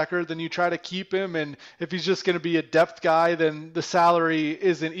linebacker, then you try to keep him. And if he's just going to be a depth guy, then the salary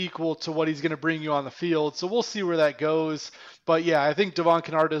isn't equal to what he's going to bring you on the field. So we'll see where that goes. But yeah, I think Devon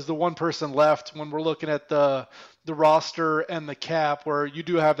Kennard is the one person left when we're looking at the roster and the cap, where you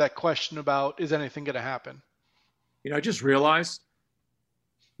do have that question about, is anything going to happen? I just realized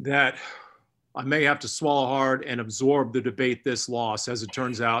that I may have to swallow hard and absorb the debate this loss, as it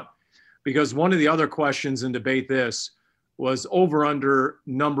turns out, because one of the other questions in debate this was over under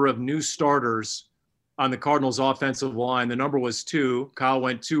number of new starters on the Cardinals offensive line. The number was 2. Kyle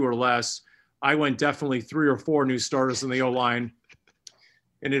went 2 or less. I went definitely 3 or 4 new starters in the O-line.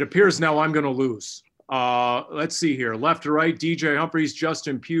 And it appears now I'm going to lose. Let's see here. Left to right, DJ Humphries,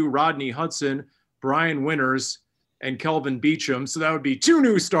 Justin Pugh, Rodney Hudson, Brian Winters, and Kelvin Beachum. So that would be 2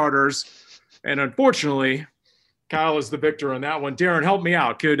 new starters. And unfortunately, Kyle is the victor on that one. Darren, help me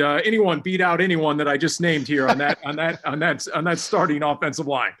out. Could anyone beat out anyone that I just named here on that starting offensive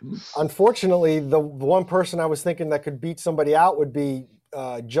line? Unfortunately, the one person I was thinking that could beat somebody out would be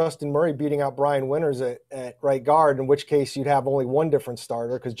Justin Murray beating out Brian Winters at right guard, in which case you'd have only one different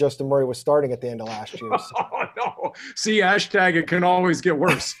starter because Justin Murray was starting at the end of last year. So. Oh, no. See, hashtag it can always get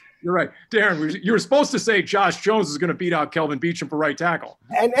worse. You're right. Darren, you were supposed to say Josh Jones is going to beat out Kelvin Beachum for right tackle.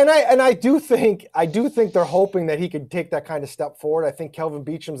 And I do think they're hoping that he could take that kind of step forward. I think Kelvin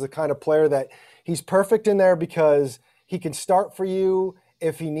Beachum's the kind of player that he's perfect in there because he can start for you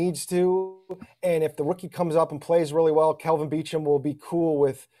if he needs to. And if the rookie comes up and plays really well, Kelvin Beachum will be cool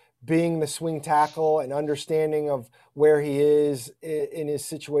with being the swing tackle and understanding of where he is in his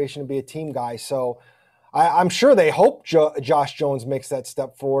situation to be a team guy. So I'm sure they hope Josh Jones makes that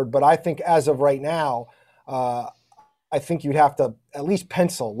step forward, but I think as of right now, I think you'd have to at least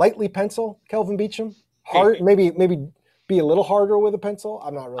lightly pencil Kelvin Beachum. Maybe be a little harder with a pencil.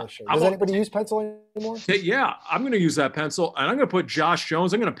 I'm not really sure. Does anybody use pencil anymore? Yeah, I'm going to use that pencil, and I'm going to put Josh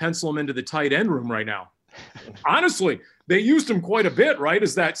Jones. I'm going to pencil him into the tight end room right now. Honestly, they used him quite a bit, right?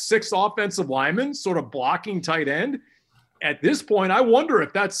 As that 6th offensive lineman, sort of blocking tight end. At this point, I wonder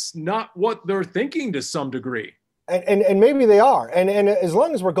if that's not what they're thinking to some degree. And maybe they are. And as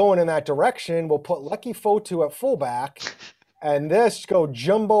long as we're going in that direction, we'll put Lucky Fotu at fullback and this go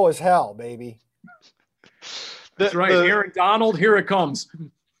jumbo as hell, baby. That's right. Aaron Donald, here it comes.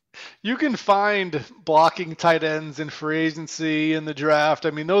 You can find blocking tight ends in free agency in the draft.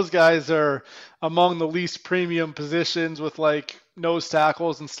 I mean, those guys are among the least premium positions with like nose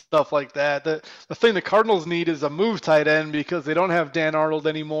tackles and stuff like that. The thing the Cardinals need is a move tight end because they don't have Dan Arnold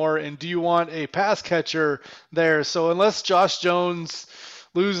anymore. And do you want a pass catcher there? So unless Josh Jones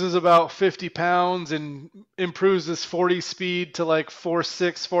loses about 50 pounds and improves his 40 speed to like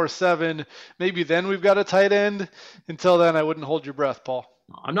 4.6, 4.7, maybe then we've got a tight end. Until then, I wouldn't hold your breath, Paul.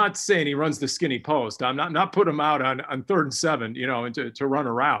 I'm not saying he runs the skinny post. I'm not putting him out on 3rd and 7, and to run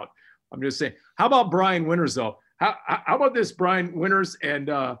a route. I'm just saying, how about Brian Winters though? How about this Brian Winters? And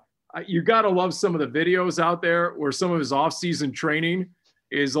you got to love some of the videos out there where some of his off-season training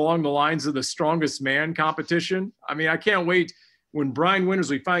is along the lines of the strongest man competition. I mean, I can't wait when Brian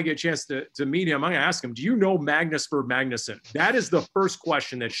Winters, we finally get a chance to meet him. I'm going to ask him, do you know Magnusburg Magnuson? That is the first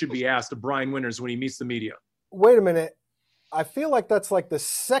question that should be asked of Brian Winters when he meets the media. Wait a minute. I feel like that's like the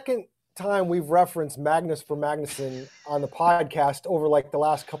second time we've referenced Magnusburg Magnuson on the podcast over like the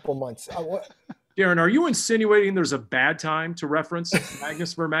last couple months. Darren, are you insinuating there's a bad time to reference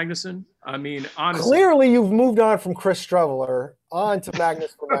Magnusburg Magnuson? I mean, honestly. Clearly you've moved on from Chris Streveler on to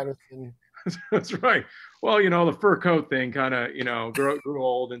Magnusburg Magnuson. That's right. Well, the fur coat thing kind of, grew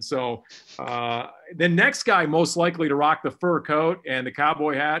old. And so the next guy most likely to rock the fur coat and the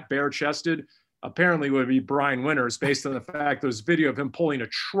cowboy hat, bare-chested, apparently would be Brian Winters, based on the fact there's video of him pulling a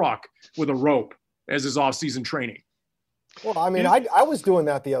truck with a rope as his off-season training. Well, I mean, I was doing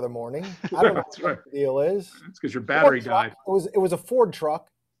that the other morning. I don't know what the deal is. It's because your battery died. It was a Ford truck.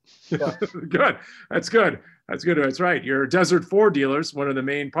 Good. That's good. That's good. That's right. You're Desert Ford Dealers, one of the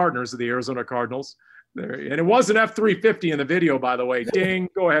main partners of the Arizona Cardinals. And it was an F-350 in the video, by the way. Ding.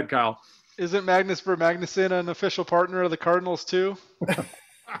 Go ahead, Kyle. Isn't Magnus Magnuson an official partner of the Cardinals too?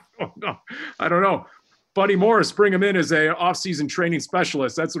 I don't know. Buddy Morris, bring him in as a off-season training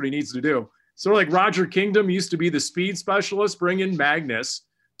specialist. That's what he needs to do. So like Roger Kingdom used to be the speed specialist, bring in Magnus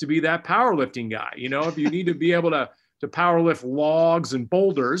to be that powerlifting guy. You know, if you need to be able to powerlift logs and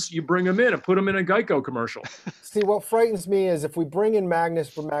boulders, you bring him in and put him in a Geico commercial. See, what frightens me is if we bring in Magnus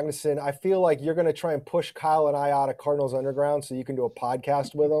for Magnuson, I feel like you're going to try and push Kyle and I out of Cardinals Underground so you can do a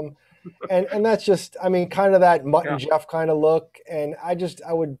podcast with him. And that's just, I mean, kind of that Mutt and Jeff kind of look. And I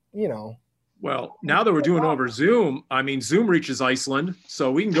would, you know. Well, now that we're doing over Zoom, I mean, Zoom reaches Iceland,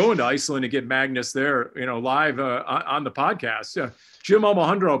 so we can go into Iceland and get Magnus there, you know, live on the podcast. Jim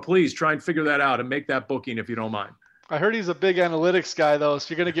Almohandro, please try and figure that out and make that booking if you don't mind. I heard he's a big analytics guy, though, so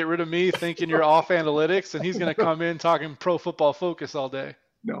you're going to get rid of me thinking you're off analytics, and he's going to come in talking Pro Football Focus all day.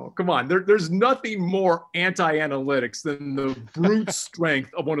 No, come on. There's nothing more anti-analytics than the brute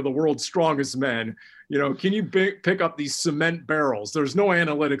strength of one of the world's strongest men. You know, can you pick up these cement barrels? There's no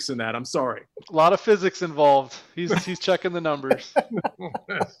analytics in that. I'm sorry. A lot of physics involved. He's checking the numbers.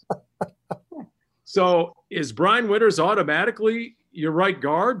 So is Brian Winters automatically your right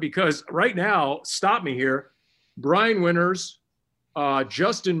guard? Because right now, stop me here, Brian Winters,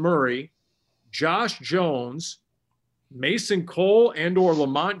 Justin Murray, Josh Jones, Mason Cole and/or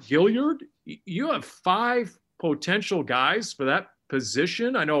Lamont Gilliard. You have 5 potential guys for that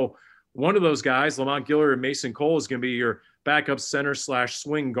position. I know one of those guys, Lamont Gilliard and Mason Cole, is going to be your backup center /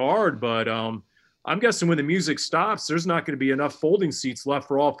 swing guard. But I'm guessing when the music stops, there's not going to be enough folding seats left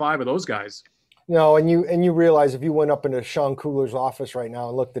for all 5 of those guys. No, and you realize if you went up into Sean Kugler's office right now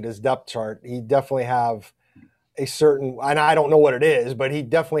and looked at his depth chart, he definitely have a certain, and I don't know what it is, but he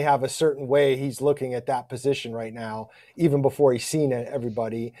definitely have a certain way he's looking at that position right now, even before he's seen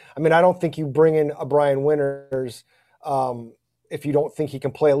everybody. I mean, I don't think you bring in a Brian Winters if you don't think he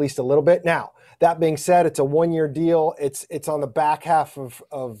can play at least a little bit. Now, that being said, it's a 1-year deal. It's on the back half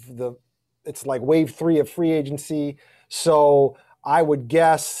it's like wave 3 of free agency. So I would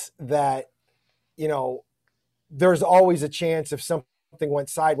guess that, you know, there's always a chance if something went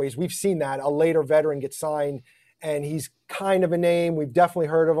sideways. We've seen that a later veteran get signed and he's kind of a name. We've definitely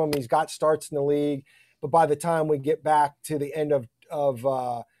heard of him. He's got starts in the league, but by the time we get back to the end of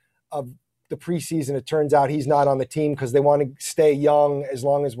the preseason, it turns out he's not on the team because they want to stay young as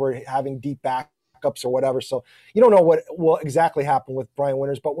long as we're having deep backups or whatever. So you don't know what will exactly happen with Brian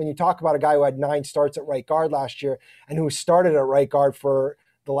Winters. But when you talk about a guy who had 9 starts at right guard last year and who started at right guard for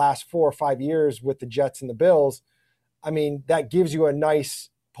the last 4 or 5 years with the Jets and the Bills, I mean, that gives you a nice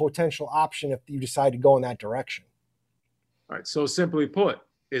potential option if you decide to go in that direction. All right. So simply put,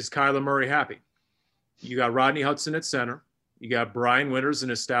 is Kyler Murray happy? You got Rodney Hudson at center. You got Brian Winters,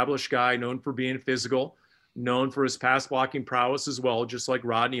 an established guy known for being physical, known for his pass blocking prowess as well, just like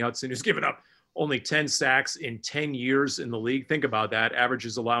Rodney Hudson, who's given up only 10 sacks in 10 years in the league. Think about that.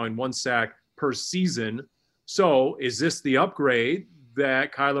 Averages allowing 1 sack per season. So is this the upgrade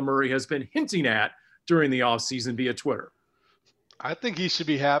that Kyler Murray has been hinting at during the offseason via Twitter? I think he should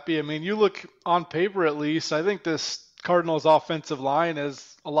be happy. I mean, you look on paper at least, I think this Cardinals offensive line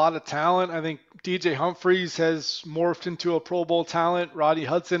has a lot of talent. I think DJ Humphries has morphed into a Pro Bowl talent. Rodney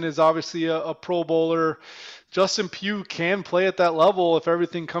Hudson is obviously a Pro Bowler. Justin Pugh can play at that level if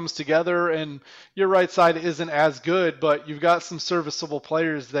everything comes together, and your right side isn't as good, but you've got some serviceable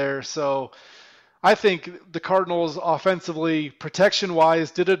players there. So I think the Cardinals offensively, protection-wise,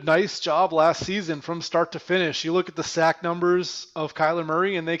 did a nice job last season from start to finish. You look at the sack numbers of Kyler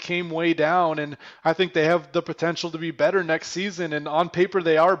Murray, and they came way down, and I think they have the potential to be better next season, and on paper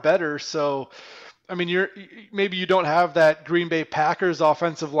they are better. So, I mean, maybe you don't have that Green Bay Packers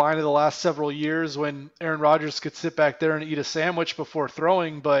offensive line of the last several years when Aaron Rodgers could sit back there and eat a sandwich before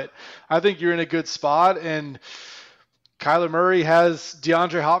throwing, but I think you're in a good spot, and Kyler Murray has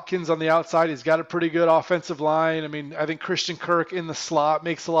DeAndre Hopkins on the outside. He's got a pretty good offensive line. I mean, I think Christian Kirk in the slot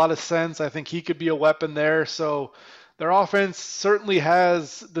makes a lot of sense. I think he could be a weapon there. So their offense certainly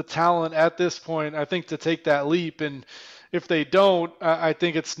has the talent at this point, I think, to take that leap. And if they don't, I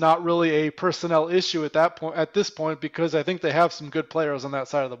think it's not really a personnel issue at this point, because I think they have some good players on that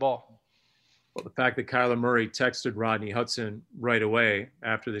side of the ball. Well, the fact that Kyler Murray texted Rodney Hudson right away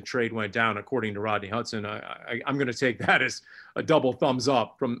after the trade went down, according to Rodney Hudson, I'm going to take that as a double thumbs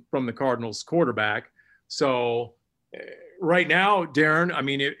up from the Cardinals quarterback. So right now, Darren, I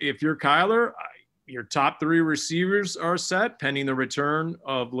mean, if you're Kyler, your top 3 receivers are set pending the return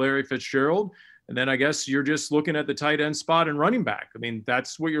of Larry Fitzgerald. And then I guess you're just looking at the tight end spot and running back. I mean,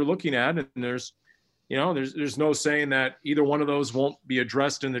 that's what you're looking at. And there's, there's no saying that either one of those won't be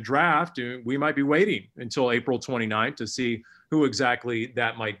addressed in the draft. We might be waiting until April 29th to see who exactly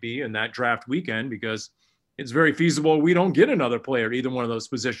that might be in that draft weekend, because it's very feasible we don't get another player at either one of those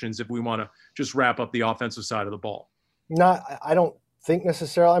positions if we want to just wrap up the offensive side of the ball. I don't think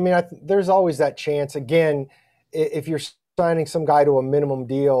necessarily. I mean, there's always that chance. Again, if you're signing some guy to a minimum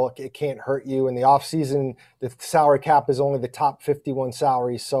deal, it can't hurt you. In the offseason, the salary cap is only the top 51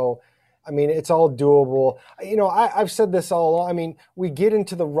 salaries. So, I mean, it's all doable. I've said this all along. I mean, we get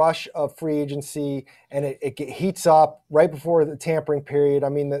into the rush of free agency and it heats up right before the tampering period. I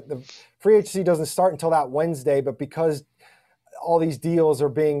mean, the free agency doesn't start until that Wednesday, but because all these deals are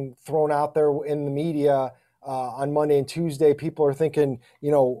being thrown out there in the media on Monday and Tuesday, people are thinking,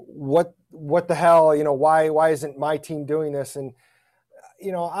 what the hell, why isn't my team doing this? And,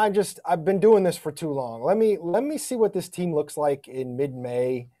 I've been doing this for too long. Let me see what this team looks like in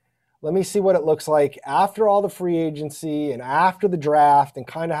mid-May. Let me see what it looks like after all the free agency and after the draft and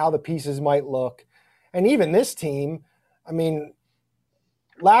kind of how the pieces might look. And even this team, I mean,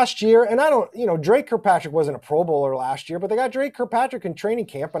 last year, and Drake Kirkpatrick wasn't a Pro Bowler last year, but they got Drake Kirkpatrick in training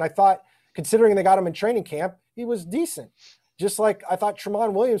camp. And I thought, considering they got him in training camp, he was decent. Just like I thought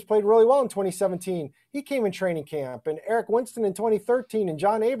Tramon Williams played really well in 2017. He came in training camp, and Eric Winston in 2013 and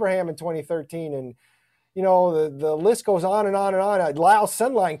John Abraham in 2013. And, the list goes on and on and on. Lyle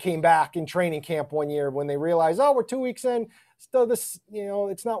Sendline came back in training camp one year when they realized, we're 2 weeks in. Still this,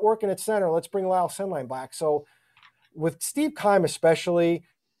 it's not working at center. Let's bring Lyle Sendline back. So with Steve Keim especially,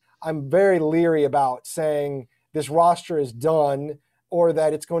 I'm very leery about saying this roster is done or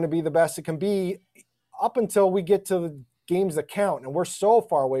that it's going to be the best it can be up until we get to the games that count. And we're so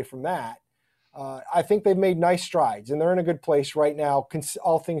far away from that. I think they've made nice strides, and they're in a good place right now,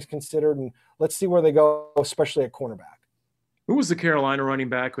 all things considered. And let's see where they go, especially at cornerback. Who was the Carolina running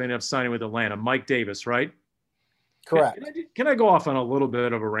back who ended up signing with Atlanta? Mike Davis, right? Correct. Can I go off on a little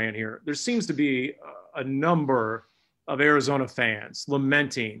bit of a rant here? There seems to be a number of Arizona fans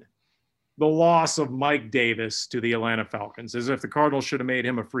lamenting the loss of Mike Davis to the Atlanta Falcons, as if the Cardinals should have made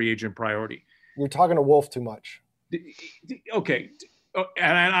him a free agent priority. You're talking to Wolf too much. Okay.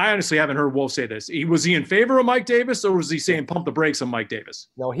 And I honestly haven't heard Wolf say this. Was he in favor of Mike Davis, or was he saying pump the brakes on Mike Davis?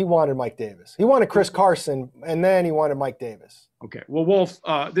 No, he wanted Mike Davis. He wanted Chris Carson, and then he wanted Mike Davis. Okay. Well, Wolf,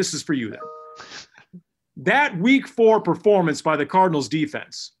 this is for you then. That Week 4 performance by the Cardinals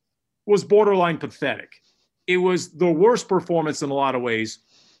defense was borderline pathetic. It was the worst performance in a lot of ways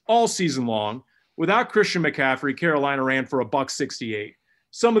all season long. Without Christian McCaffrey, Carolina ran for $168.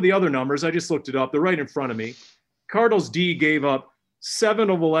 Some of the other numbers, I just looked it up. They're right in front of me. Cardinals D gave up 7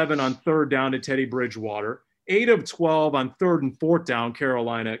 of 11 on third down to Teddy Bridgewater. 8 of 12 on third and fourth down,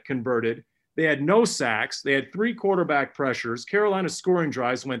 Carolina converted. They had no sacks. They had 3 quarterback pressures. Carolina's scoring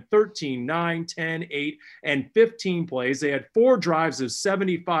drives went 13, 9, 10, 8, and 15 plays. They had 4 drives of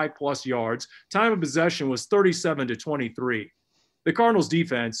 75-plus yards. Time of possession was 37-23. The Cardinals'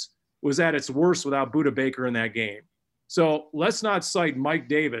 defense was at its worst without Budda Baker in that game. So let's not cite Mike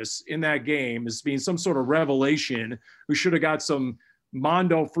Davis in that game as being some sort of revelation who should have got some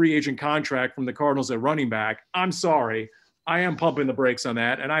Mondo free agent contract from the Cardinals at running back. I'm sorry. I am pumping the brakes on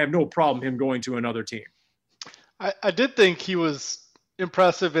that, and I have no problem him going to another team. I did think he was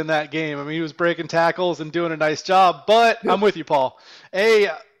impressive in that game. I mean, he was breaking tackles and doing a nice job, but I'm with you, Paul. I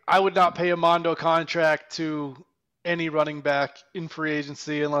would not pay a Mondo contract to any running back in free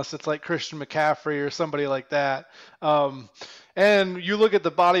agency unless it's like Christian McCaffrey or somebody like that. And you look at the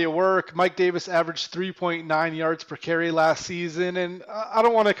body of work, Mike Davis averaged 3.9 yards per carry last season. And I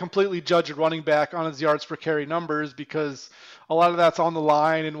don't want to completely judge a running back on his yards per carry numbers because a lot of that's on the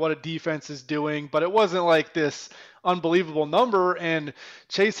line and what a defense is doing. But it wasn't like this unbelievable number. And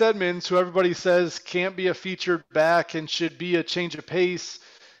Chase Edmonds, who everybody says can't be a featured back and should be a change of pace,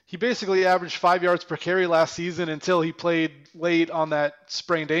 he basically averaged 5 yards per carry last season until he played late on that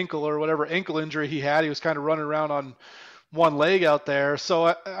sprained ankle or whatever ankle injury he had. He was kind of running around on one leg out there.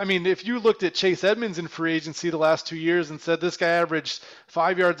 So, I mean, if you looked at Chase Edmonds in free agency the last 2 years and said this guy averaged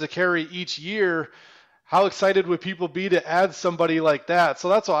 5 yards a carry each year, how excited would people be to add somebody like that? So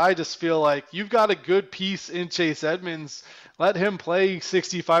that's why I just feel like you've got a good piece in Chase Edmonds. Let him play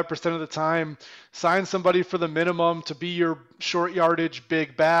 65% of the time. Sign somebody for the minimum to be your short yardage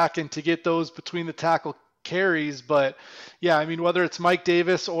big back and to get those between the tackle carries. But yeah, I mean, whether it's Mike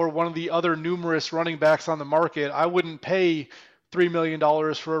Davis or one of the other numerous running backs on the market, I wouldn't pay $3 million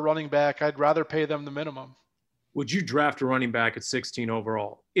for a running back. I'd rather pay them the minimum. Would you draft a running back at 16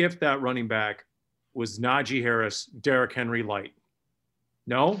 overall if that running back was Najee Harris, Derrick Henry light?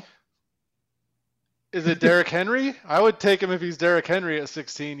 No? Is it Derrick Henry? I would take him if he's Derrick Henry at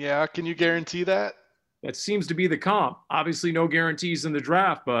 16. Yeah. Can you guarantee that? That seems to be the comp. Obviously, no guarantees in the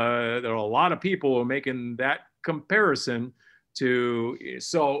draft, but there are a lot of people who are making that comparison to.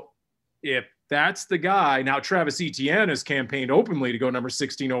 So if that's the guy, now Travis Etienne has campaigned openly to go number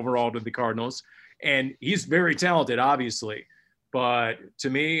 16 overall to the Cardinals, and he's very talented, obviously. But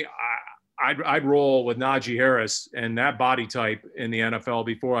to me, I'd roll with Najee Harris and that body type in the NFL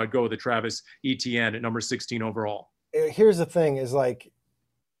before I'd go with the Travis Etienne at number 16 overall. Here's the thing is like,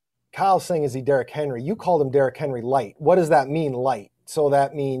 Kyle's saying, is he Derrick Henry? You called him Derrick Henry light. What does that mean, light? So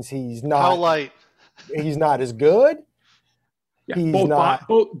that means he's not. How light? He's not as good. Yeah, he's not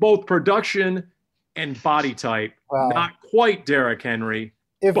both production and body type. Well, not quite Derrick Henry.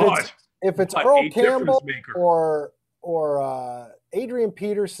 If it's Earl Campbell or Adrian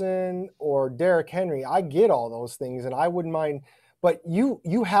Peterson or Derrick Henry, I get all those things and I wouldn't mind. But you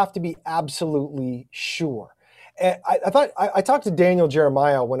have to be absolutely sure. And I talked to Daniel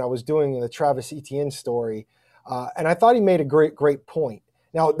Jeremiah when I was doing the Travis Etienne story, and I thought he made a great point.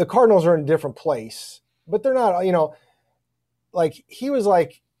 Now, the Cardinals are in a different place, but they're not, like he was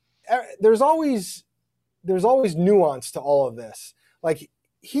like, there's always nuance to all of this. Like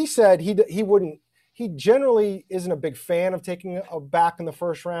he said he generally isn't a big fan of taking a back in the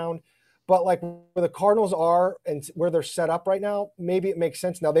first round. But like where the Cardinals are and where they're set up right now, maybe it makes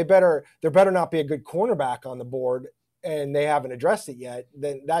sense. Now there better not be a good cornerback on the board, and they haven't addressed it yet.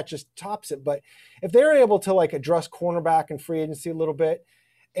 Then that just tops it. But if they're able to like address cornerback and free agency a little bit,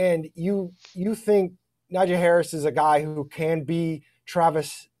 and you think Najee Harris is a guy who can be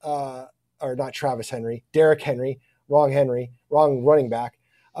Derrick Henry, wrong running back.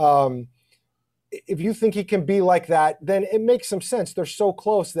 If you think he can be like that, then it makes some sense. They're so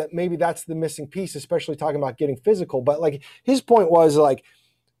close that maybe that's the missing piece, especially talking about getting physical. But like his point was like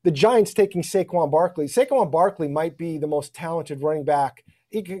the Giants taking Saquon Barkley. Saquon Barkley might be the most talented running back.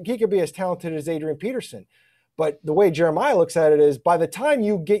 He could be as talented as Adrian Peterson. But the way Jeremiah looks at it is by the time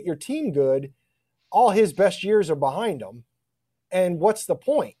you get your team good, all his best years are behind him. And what's the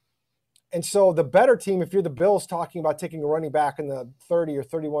point? And so the better team, if you're the Bills talking about taking a running back in the 30 or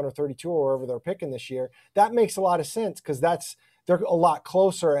 31 or 32 or wherever they're picking this year, that makes a lot of sense because they're a lot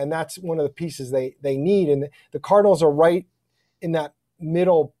closer, and that's one of the pieces they need. And the Cardinals are right in that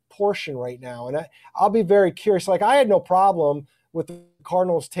middle portion right now. And I'll be very curious. Like I had no problem with the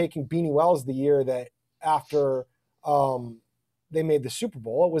Cardinals taking Beanie Wells the year that after they made the Super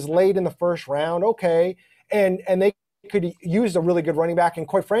Bowl. It was late in the first round, okay, and they could use a really good running back. And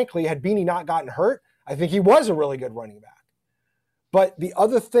quite frankly, had Beanie not gotten hurt, I think he was a really good running back. But the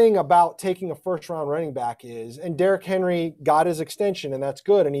other thing about taking a first-round running back is, and Derrick Henry got his extension, and that's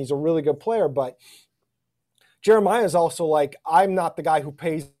good, and he's a really good player, but Jeremiah is also like, I'm not the guy who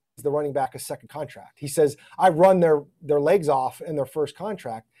pays the running back a second contract. He says, I run their legs off in their first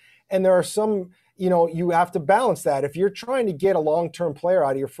contract. And there are some, you have to balance that. If you're trying to get a long-term player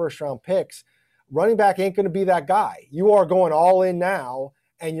out of your first-round picks, running back ain't going to be that guy. You are going all in now,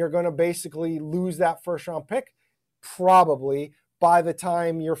 and you're going to basically lose that first-round pick probably by the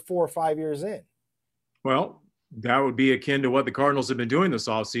time you're 4 or 5 years in. Well, that would be akin to what the Cardinals have been doing this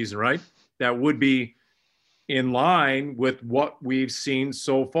offseason, right? That would be in line with what we've seen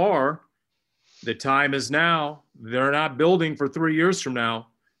so far. The time is now. They're not building for 3 years from now.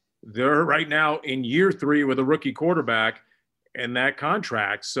 They're right now in year 3 with a rookie quarterback and that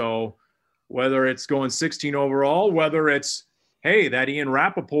contract. So whether it's going 16 overall, whether it's, hey, that Ian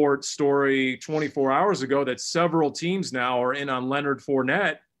Rappaport story 24 hours ago that several teams now are in on Leonard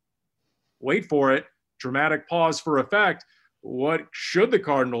Fournette, wait for it, dramatic pause for effect. What should the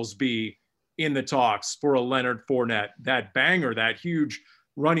Cardinals be in the talks for a Leonard Fournette, that banger, that huge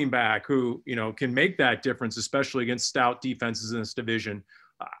running back who, can make that difference, especially against stout defenses in this division?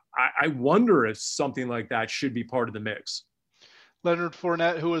 I wonder if something like that should be part of the mix. Leonard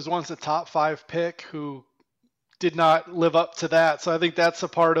Fournette, who was once a top 5 pick, who did not live up to that. So I think that's a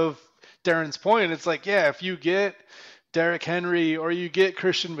part of Darren's point. It's like, yeah, if you get Derrick Henry or you get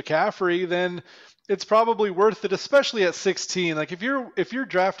Christian McCaffrey, then it's probably worth it, especially at 16. Like if you're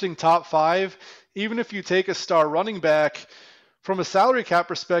drafting top 5, even if you take a star running back, from a salary cap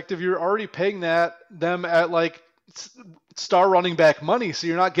perspective, you're already paying them at like star running back money. So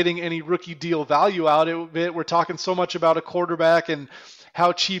you're not getting any rookie deal value out of it. We're talking so much about a quarterback and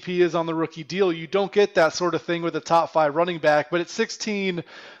how cheap he is on the rookie deal. You don't get that sort of thing with a top 5 running back, but at 16,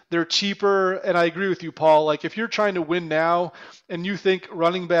 they're cheaper. And I agree with you, Paul. Like if you're trying to win now and you think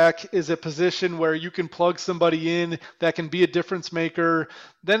running back is a position where you can plug somebody in that can be a difference maker,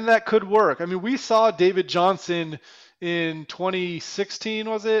 then that could work. I mean, we saw David Johnson in 2016,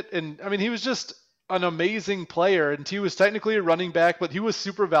 was it? And I mean, he was just an amazing player, and he was technically a running back, but he was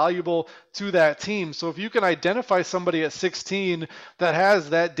super valuable to that team. So if you can identify somebody at 16 that has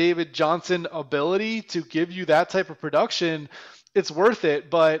that David Johnson ability to give you that type of production, it's worth it,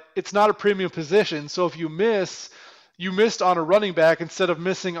 but it's not a premium position. So if you missed on a running back instead of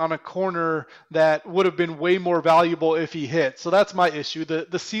missing on a corner that would have been way more valuable if he hit. So that's my issue.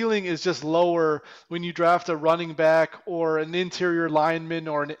 The ceiling is just lower when you draft a running back or an interior lineman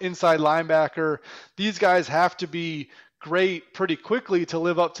or an inside linebacker. These guys have to be great pretty quickly to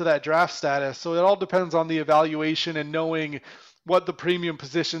live up to that draft status. So it all depends on the evaluation and knowing what the premium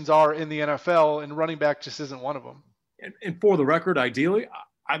positions are in the NFL, and running back just isn't one of them. And for the record, ideally,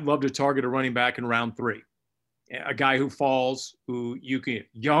 I'd love to target a running back in round 3. A guy who falls, who you can,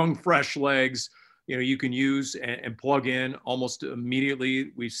 young, fresh legs, you can use and plug in almost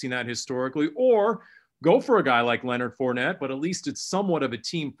immediately. We've seen that historically. Or go for a guy like Leonard Fournette, but at least it's somewhat of a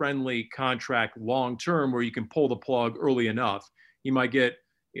team-friendly contract long-term where you can pull the plug early enough. You might get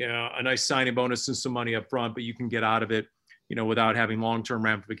a nice signing bonus and some money up front, but you can get out of it, without having long-term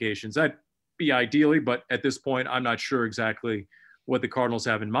ramifications. That'd be ideally, but at this point, I'm not sure exactly what the Cardinals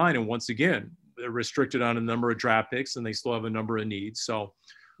have in mind. And once again, they're restricted on a number of draft picks, and they still have a number of needs. So,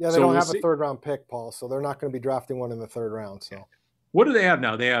 yeah, they don't have a third-round pick, Paul, so they're not going to be drafting one in the 3rd round. So, what do they have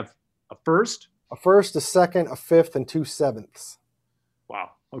now? They have a first, a second, a 5th, and 2 7ths.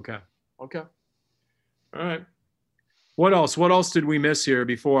 Wow. Okay. All right. What else? What else did we miss here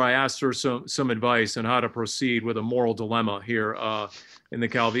before I asked her some advice on how to proceed with a moral dilemma here in the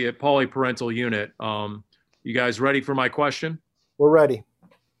polyparental unit? You guys ready for my question? We're ready.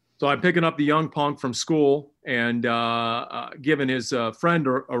 So I'm picking up the young punk from school and giving his friend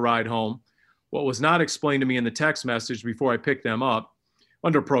a ride home. What was not explained to me in the text message before I picked them up,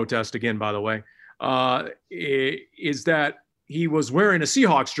 under protest again, by the way, is that he was wearing a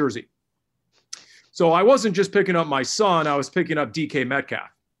Seahawks jersey. So I wasn't just picking up my son, I was picking up DK Metcalf.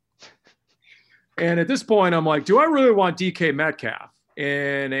 And at this point, I'm like, do I really want DK Metcalf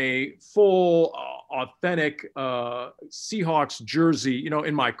in a full, authentic Seahawks jersey,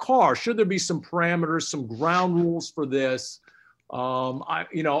 in my car? Should there be some parameters, some ground rules for this?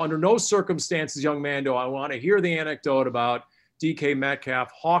 Under no circumstances, young man, do I want to hear the anecdote about DK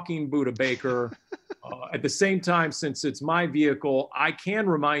Metcalf hawking Buda Baker. At the same time, since it's my vehicle, I can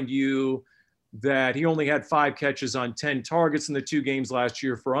remind you that he only had 5 catches on 10 targets in the 2 games last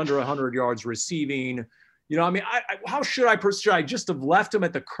year for under 100 yards receiving. How should I just have left him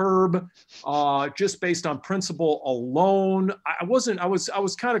at the curb just based on principle alone? I was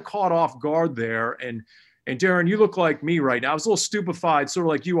kind of caught off guard there. And Darren, you look like me right now. I was a little stupefied, sort of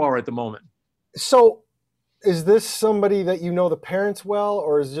like you are at the moment. So is this somebody that the parents well,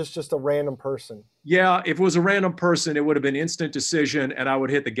 or is this just a random person? Yeah, if it was a random person, it would have been instant decision, and I would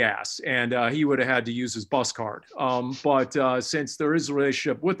hit the gas, and he would have had to use his bus card. But since there is a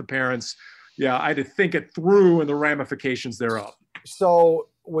relationship with the parents, yeah, I had to think it through and the ramifications thereof. So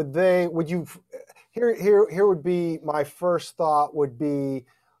here would be my first thought would be,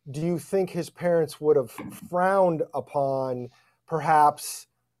 do you think his parents would have frowned upon perhaps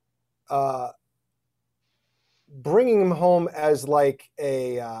bringing him home as like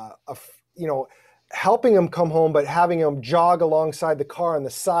helping him come home, but having him jog alongside the car on the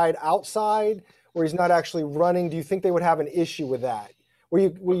side outside where he's not actually running? Do you think they would have an issue with that? Where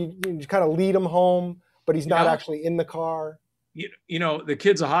you kind of lead him home, but he's not actually in the car? The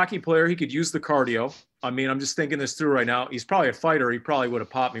kid's a hockey player. He could use the cardio. I mean, I'm just thinking this through right now. He's probably a fighter. He probably would have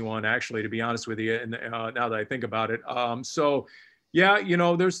popped me one, actually, to be honest with you. And now that I think about it. Yeah,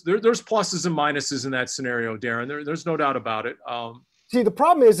 there's pluses and minuses in that scenario, Darren. There's no doubt about it. See, the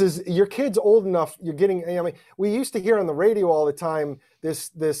problem is your kid's old enough. You're getting. We used to hear on the radio all the time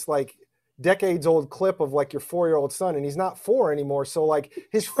this like decades old clip of like your 4-year-old son, and he's not 4 anymore. So like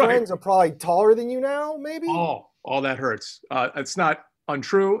his friends are probably taller than you now, maybe. Oh, that hurts. It's not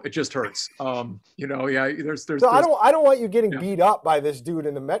untrue. It just hurts. There's. So I don't want you getting beat up by this dude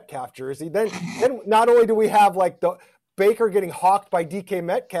in the Metcalf jersey. Then not only do we have like the Baker getting hawked by DK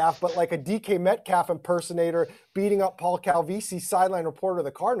Metcalf, but like a DK Metcalf impersonator beating up Paul Calvisi, sideline reporter of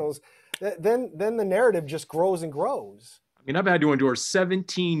the Cardinals, then the narrative just grows and grows. I mean, I've had to endure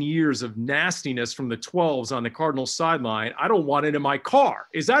 17 years of nastiness from the 12s on the Cardinals sideline. I don't want it in my car.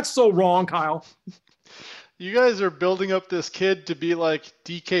 Is that so wrong, Kyle? You guys are building up this kid to be like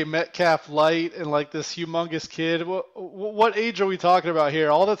DK Metcalf light and like this humongous kid. What age are we talking about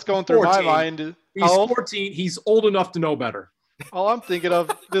here? All that's going through 14. My mind is he's 14. He's old enough to know better. All I'm thinking of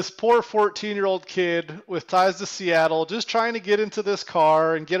this poor 14-year-old kid with ties to Seattle, just trying to get into this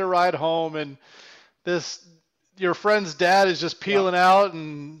car and get a ride home, and this your friend's dad is just peeling out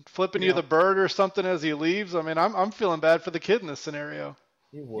and flipping you the bird or something as he leaves. I mean, I'm feeling bad for the kid in this scenario.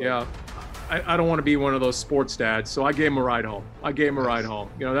 Yeah. I don't want to be one of those sports dads, so I gave him a ride home.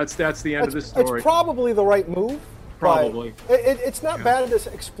 You know, that's the end of the story. It's probably the right move. Probably. It's not bad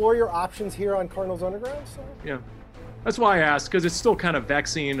to explore your options here on Cardinals Underground. So. Yeah. That's why I asked, because it's still kind of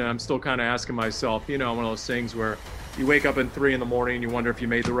vexing, and I'm still kind of asking myself, you know, one of those things where you wake up at 3 a.m. and you wonder if you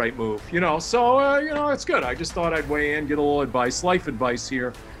made the right move, you know. So, you know, it's good. I just thought I'd weigh in, get a little advice, life advice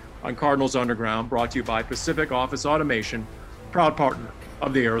here on Cardinals Underground, brought to you by Pacific Office Automation, proud partner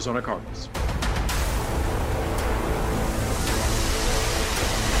of the Arizona Cardinals.